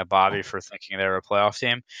laughing at Bobby for thinking they were a playoff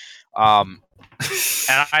team. And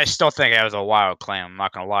I still think it was a wild claim. I'm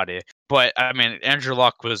not going to lie to you. But, I mean, Andrew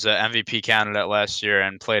Luck was an MVP candidate last year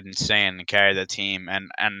and played insane and carried the team. And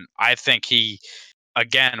I think he,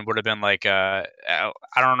 again, would have been like, I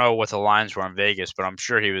don't know what the lines were in Vegas, but I'm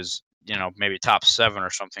sure he was, maybe top 7 or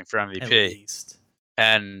something for MVP. At least.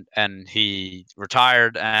 And he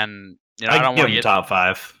retired, and, I don't want to get top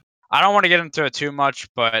 5. I don't want to get into it too much,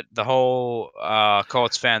 but the whole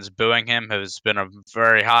Colts fans booing him has been a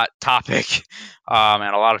very hot topic,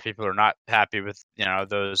 and a lot of people are not happy with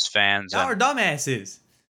those fans. Y'all are dumbasses.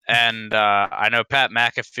 And I know Pat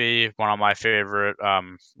McAfee, one of my favorite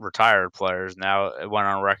retired players, now went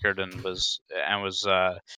on record and was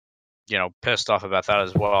pissed off about that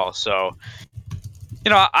as well. So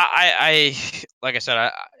I like I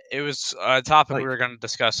said, it was a topic we were going to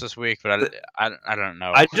discuss this week, but I don't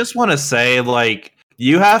know. I just want to say, like,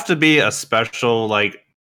 you have to be a special, like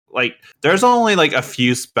there's only like a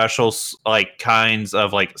few special like kinds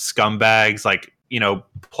of like scumbags, like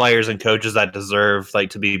players and coaches that deserve like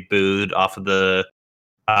to be booed off of to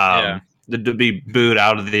be booed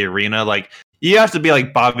out of the arena. Like you have to be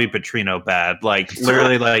like Bobby Petrino bad, like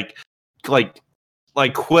literally like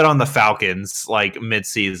quit on the Falcons like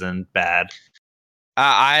mid-season bad.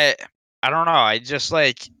 I don't know. I just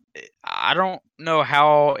I don't know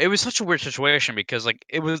how it was such a weird situation, because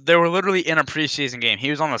they were literally in a preseason game. He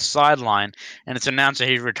was on the sideline and it's announced that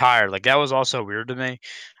he retired. Like that was also weird to me.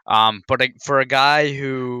 But for a guy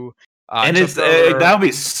who and that would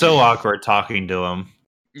be so awkward talking to him.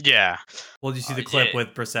 Yeah. Well, did you see the clip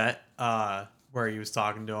with Brissett where he was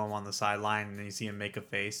talking to him on the sideline and then you see him make a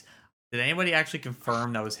face? Did anybody actually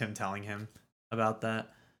confirm that was him telling him? about that.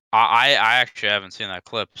 I actually haven't seen that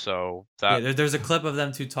clip, so that There's a clip of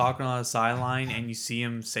them two talking on the sideline, and you see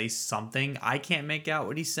him say something. I can't make out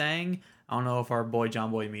what he's saying. I don't know if our boy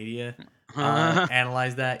John Boy Media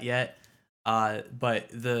analyzed that yet. But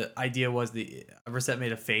the idea was Brissett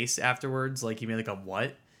made a face afterwards, like he made like a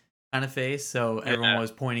what kind of face. So everyone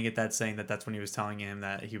was pointing at that, saying that that's when he was telling him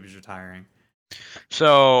that he was retiring.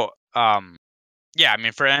 So, yeah, I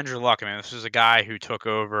mean, for Andrew Luck, I mean, this is a guy who took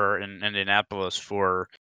over in Indianapolis for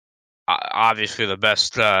obviously the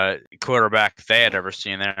best quarterback they had ever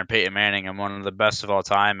seen there, and Peyton Manning, and one of the best of all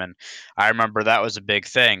time. And I remember that was a big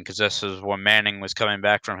thing because this was when Manning was coming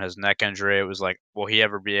back from his neck injury. It was like, will he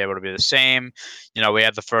ever be able to be the same? You know, we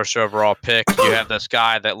had the first overall pick. You have this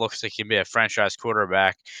guy that looks like he can be a franchise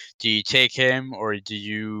quarterback. Do you take him, or do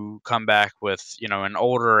you come back with, you know, an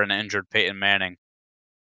older and injured Peyton Manning?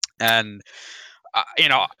 And you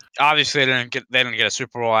know, obviously they didn't get a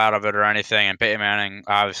Super Bowl out of it or anything, and Peyton Manning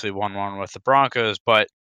obviously won one with the Broncos. But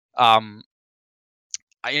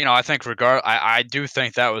you know, I think I do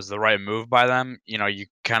think that was the right move by them. You know, you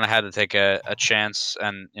kind of had to take a chance,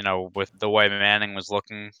 and you know, with the way Manning was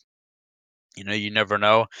looking, you know, you never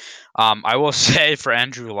know. I will say for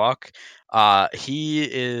Andrew Luck, he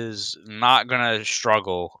is not gonna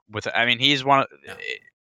struggle with. I mean, he's one. No.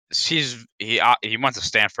 He went to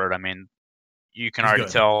Stanford. I mean, you can He's already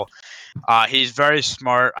good. tell. He's very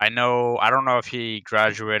smart. I don't know if he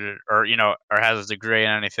graduated or, you know, or has a degree in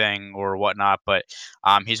anything or whatnot, but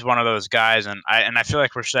he's one of those guys, and I feel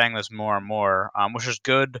like we're saying this more and more, which is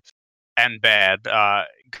good and bad.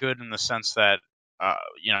 Good in the sense that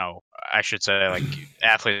you know, I should say, like,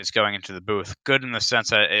 athletes going into the booth. Good in the sense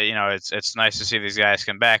that you know, it's nice to see these guys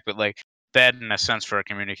come back, but like bad in a sense for a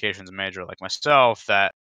communications major like myself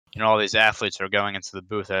that, you know, all these athletes are going into the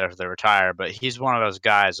booth after they retire. But he's one of those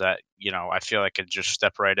guys that, you know, I feel like could just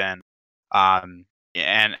step right in, and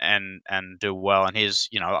do well. And he's,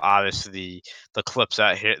 you know, obviously the clips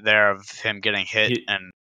out here there of him getting hit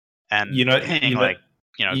and You know, being like,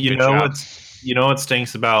 you know, you good know job. you know what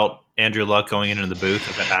stinks about Andrew Luck going into the booth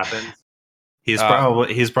if it happens? He's Uh,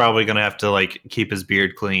 probably gonna have to like keep his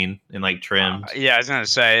beard clean and like trimmed. Yeah, I was gonna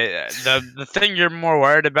say the thing you're more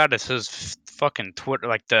worried about is his fucking Twitter,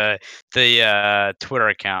 like the Twitter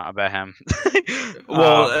account about him.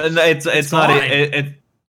 Well, Um, and it's not gone.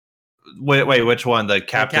 wait, which one? The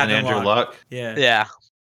Captain Captain Andrew Luck? Yeah. yeah.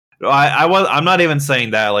 I'm not even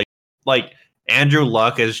saying that. Like Andrew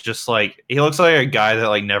Luck is just like, he looks like a guy that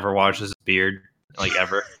like never washes his beard like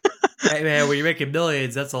ever. Hey man, when you're making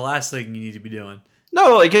millions, that's the last thing you need to be doing.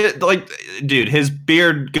 No, like dude, his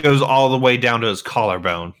beard goes all the way down to his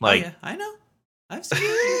collarbone. Like, oh, yeah, I know. I've seen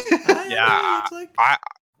it. Yeah, It's like,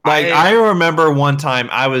 I remember one time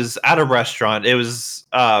I was at a restaurant. It was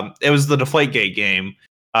the Deflategate game.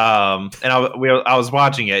 And I was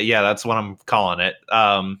watching it. Yeah, that's what I'm calling it.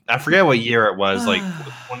 I forget what year it was, like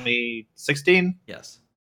 2016. yes.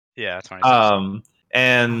 Yeah, 2016.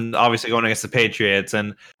 And obviously going against the Patriots,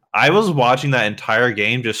 and I was watching that entire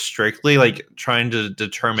game just strictly like trying to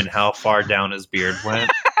determine how far down his beard went.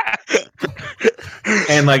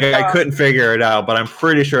 And like I couldn't figure it out, but I'm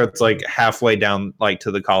pretty sure it's like halfway down, like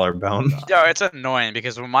to the collarbone. Yo, it's annoying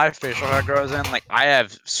because when my facial hair grows in, like I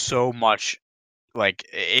have so much, like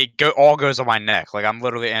all goes on my neck. Like I'm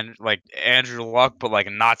literally like Andrew Luck, but like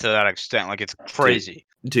not to that extent. Like it's crazy.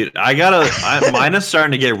 Dude, mine is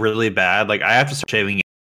starting to get really bad. Like I have to start shaving.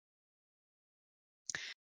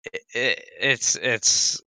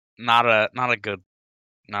 It's not a good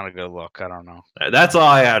look. I don't know. That's all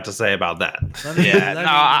I have to say about that. Let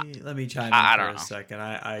me chime in I for don't a know. second.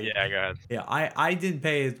 Yeah, go ahead. Yeah, I didn't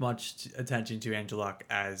pay as much attention to Andrew Luck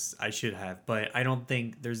as I should have, but I don't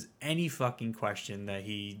think there's any fucking question that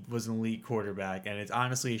he was an elite quarterback, and it's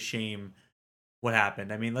honestly a shame what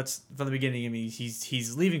happened. I mean, let's from the beginning. I mean,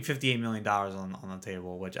 he's leaving $58 million on the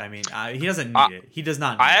table, which I mean, he doesn't need it. He does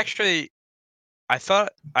not. Need I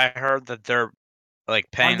thought I heard that they're like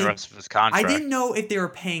paying the rest of his contract. I didn't know if they were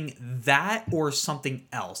paying that or something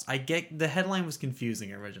else. I get the headline was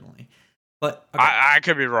confusing originally, but okay. I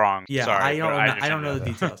could be wrong. Yeah, sorry, I don't know the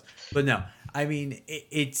details, but no, I mean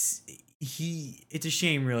it's a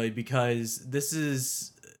shame really because this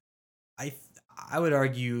is I would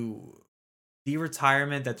argue the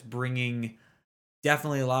retirement that's bringing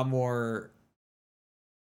definitely a lot more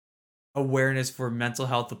awareness for mental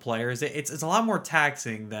health of players. It's a lot more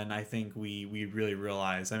taxing than I think we really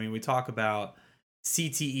realize. I mean, we talk about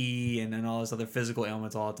CTE and all this other physical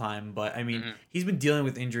ailments all the time, but I mean, he's been dealing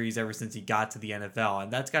with injuries ever since he got to the NFL,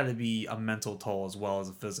 and that's got to be a mental toll as well as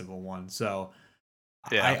a physical one. So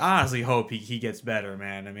Yeah. I honestly hope he gets better,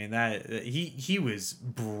 man. I mean that he was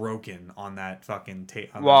broken on that fucking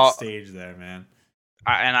on Well, that stage there, man.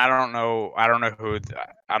 I don't know who.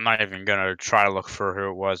 I'm not even gonna try to look for who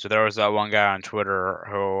it was. But there was that one guy on Twitter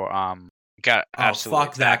who got absolutely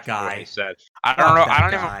fuck that attacked for what he guy. said. I don't know. Fuck I that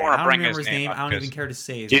don't even guy. want I to don't bring remember his his name. up I don't even 'cause- care to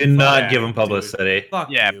say his Do Fuck not that give him dude. publicity. Fuck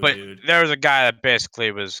Yeah, you, but dude. there was a guy that basically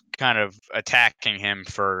was kind of attacking him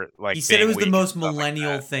for like. He said it being was the weak and most stuff like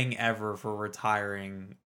millennial that. thing ever for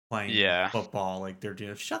retiring playing Yeah. football. Like they're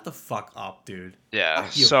doing. Shut the fuck up, dude. Yeah.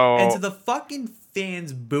 Fuck you. So And to the fucking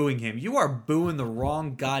fans booing him, you are booing the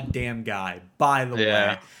wrong goddamn guy. By the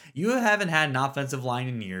Yeah. way, you haven't had an offensive line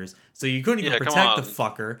in years, so you couldn't even Yeah, come protect the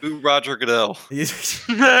on. fucker. Boo Roger Goodell.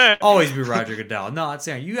 Always be Roger Goodell. No, I'm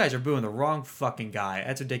saying you guys are booing the wrong fucking guy.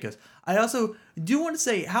 That's ridiculous. I also do want to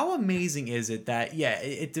say, how amazing is it that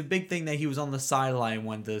it's a big thing that he was on the sideline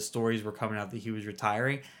when the stories were coming out that he was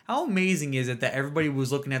retiring. How amazing is it that everybody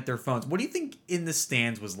was looking at their phones? What do you think in the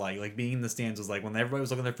stands was like? Like being in the stands was like when everybody was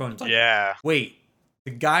looking at their phones. It's like, yeah. wait,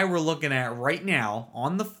 the guy we're looking at right now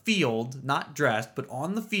on the field, not dressed, but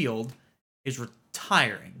on the field, is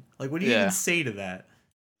retiring. Like, what do you Yeah. even say to that?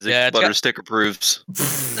 Yeah, it's Butter got- sticker proofs.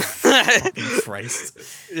 Fucking Christ.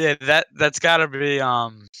 Yeah, that's gotta be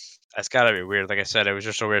weird. Like I said, it was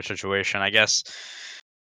just a weird situation. I guess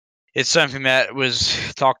it's something that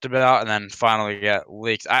was talked about and then finally got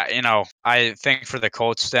leaked. I think for the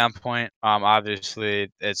Colts standpoint, obviously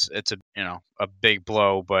it's a big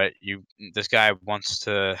blow, but this guy wants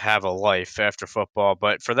to have a life after football.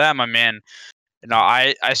 But for them, I mean,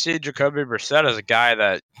 I see Jacoby Brissett as a guy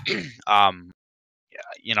that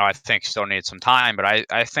I think still needs some time, but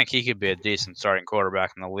I think he could be a decent starting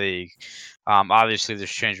quarterback in the league. Obviously, this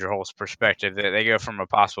changed your whole perspective. They go from a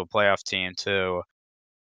possible playoff team to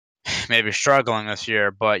maybe struggling this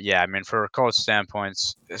year. But yeah, I mean, for Colts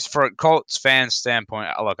fans' standpoint,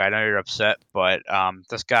 look, I know you're upset, but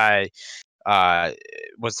this guy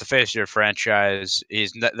was the face of your franchise.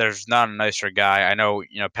 There's not a nicer guy. I know,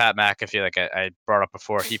 Pat McAfee, like I brought up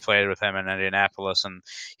before, he played with him in Indianapolis, and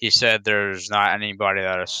he said there's not anybody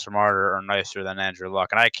that is smarter or nicer than Andrew Luck.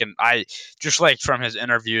 And I just like from his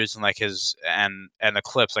interviews and like his and the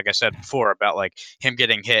clips, like I said before, about like him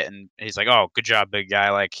getting hit, and he's like, "Oh, good job, big guy."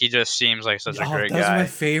 Like he just seems like such a great Those are guy. my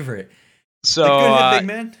favorite. So Like, good hit, big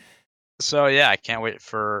man. So yeah, I can't wait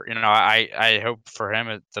for I hope for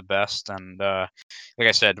him the best, and like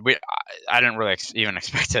I said, I didn't really even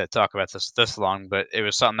expect to talk about this long, but it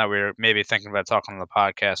was something that we were maybe thinking about talking on the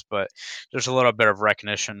podcast. But there's a little bit of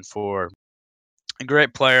recognition for a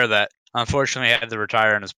great player that unfortunately had to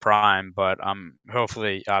retire in his prime, but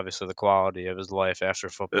hopefully, obviously, the quality of his life after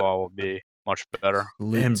football will be much better.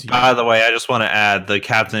 And by the way, I just want to add the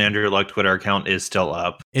Captain Andrew Luck Twitter account is still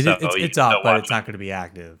up. It's you up, can but still watch it's not going to be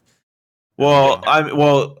active. Well,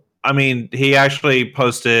 I mean, he actually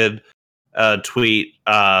posted a tweet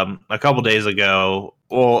a couple days ago.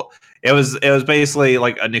 Well, it was basically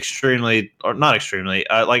like an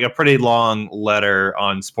like a pretty long letter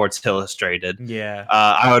on Sports Illustrated. Yeah.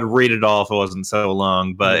 I would read it all if it wasn't so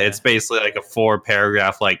long, but Yeah. it's basically like a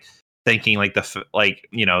 4-paragraph, like thanking like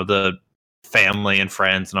the family and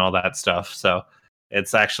friends and all that stuff. So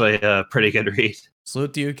it's actually a pretty good read.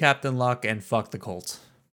 Salute to you, Captain Luck, and fuck the Colts.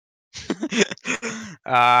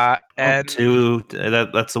 And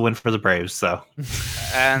That's a win for the Braves. So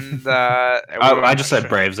and I just said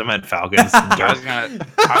Braves. I meant Falcons.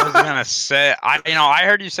 I was gonna say I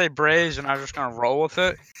heard you say Braves, and I was just gonna roll with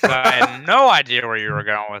it. I had no idea where you were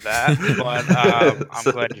going with that, but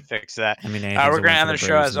I'm glad you fixed that. I mean, We're gonna end the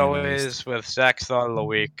show as always with Zach's thought of the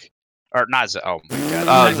week, or not Zach. Oh my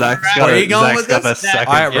god! Zach's Where are you going with got this? a second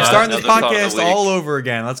All right, we're Yeah, starting this another thought of the podcast week. all over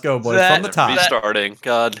again. Let's go, boys, That- from the top. Restarting.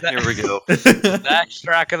 God, here we go. Zach's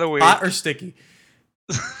track of the week. Hot or sticky?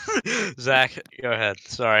 Zach, go ahead.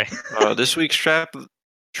 Sorry. This week's trap.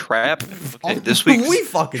 Okay, this week's we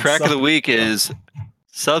fucking track suck. of the week is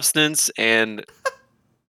Substance, and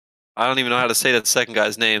I don't even know how to say that second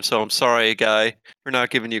guy's name, so I'm sorry, guy, for not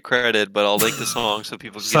giving you credit, but I'll link the song so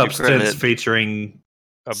people can give you Substance credit. featuring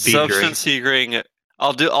a Substance featuring.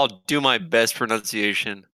 I'll do my best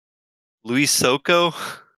pronunciation. Luis Soko.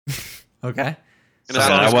 Okay. And the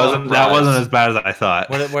song is That called wasn't Rise. as bad as I thought.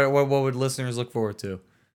 What would listeners look forward to?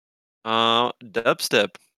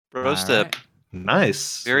 Dubstep, bro step,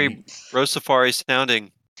 Nice. very Bro Safari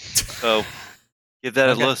sounding. So give that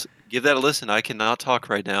Okay. a listen. Give that a listen. I cannot talk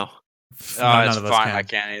right now, It's None of us fine. can. I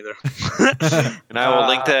can't either. and I will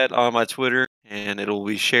link that on my Twitter, and it will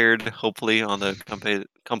be shared hopefully on the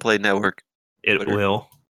Complay Network. It Twitter. will.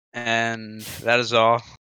 And that is all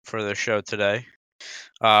for the show today.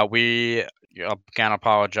 We Again,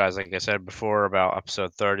 apologize, like I said before, about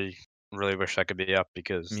episode 30. Really wish I could be up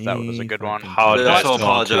because that was a Me good one. fucking Oh, They that's also so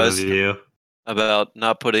cool of apologize. you. About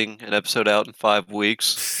not putting an episode out in 5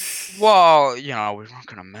 weeks. Well, we weren't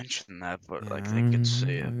gonna mention that, but like they could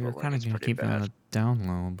see it. We were But like kind of it's gonna pretty keep it on bad. the down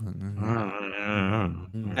low, but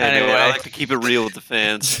Hey, man, I Anyway. like to keep it real with the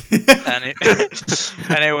fans.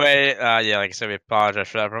 Anyway, yeah, like I said, we apologize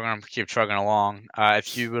for that. We're gonna keep trucking along.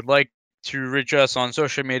 If you would like to reach us on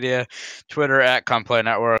social media, Twitter at Complay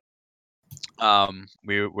Network.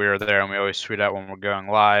 We are there, and we always tweet out when we're going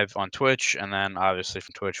live on Twitch, and then obviously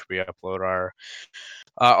from Twitch we upload our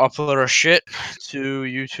shit to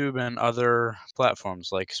YouTube and other platforms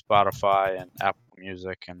like Spotify and Apple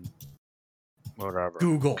Music and whatever.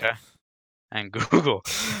 Google. Okay. And Google.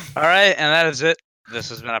 All right, and that is it. This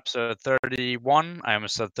has been episode 31. I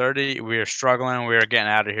almost said 30. We are struggling. We are getting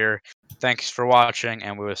out of here. Thanks for watching,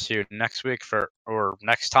 and we will see you next week or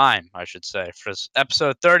next time, I should say, for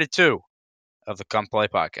episode 32 of the Come Play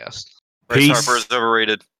podcast. Bryce Peace. Harper is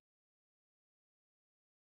overrated.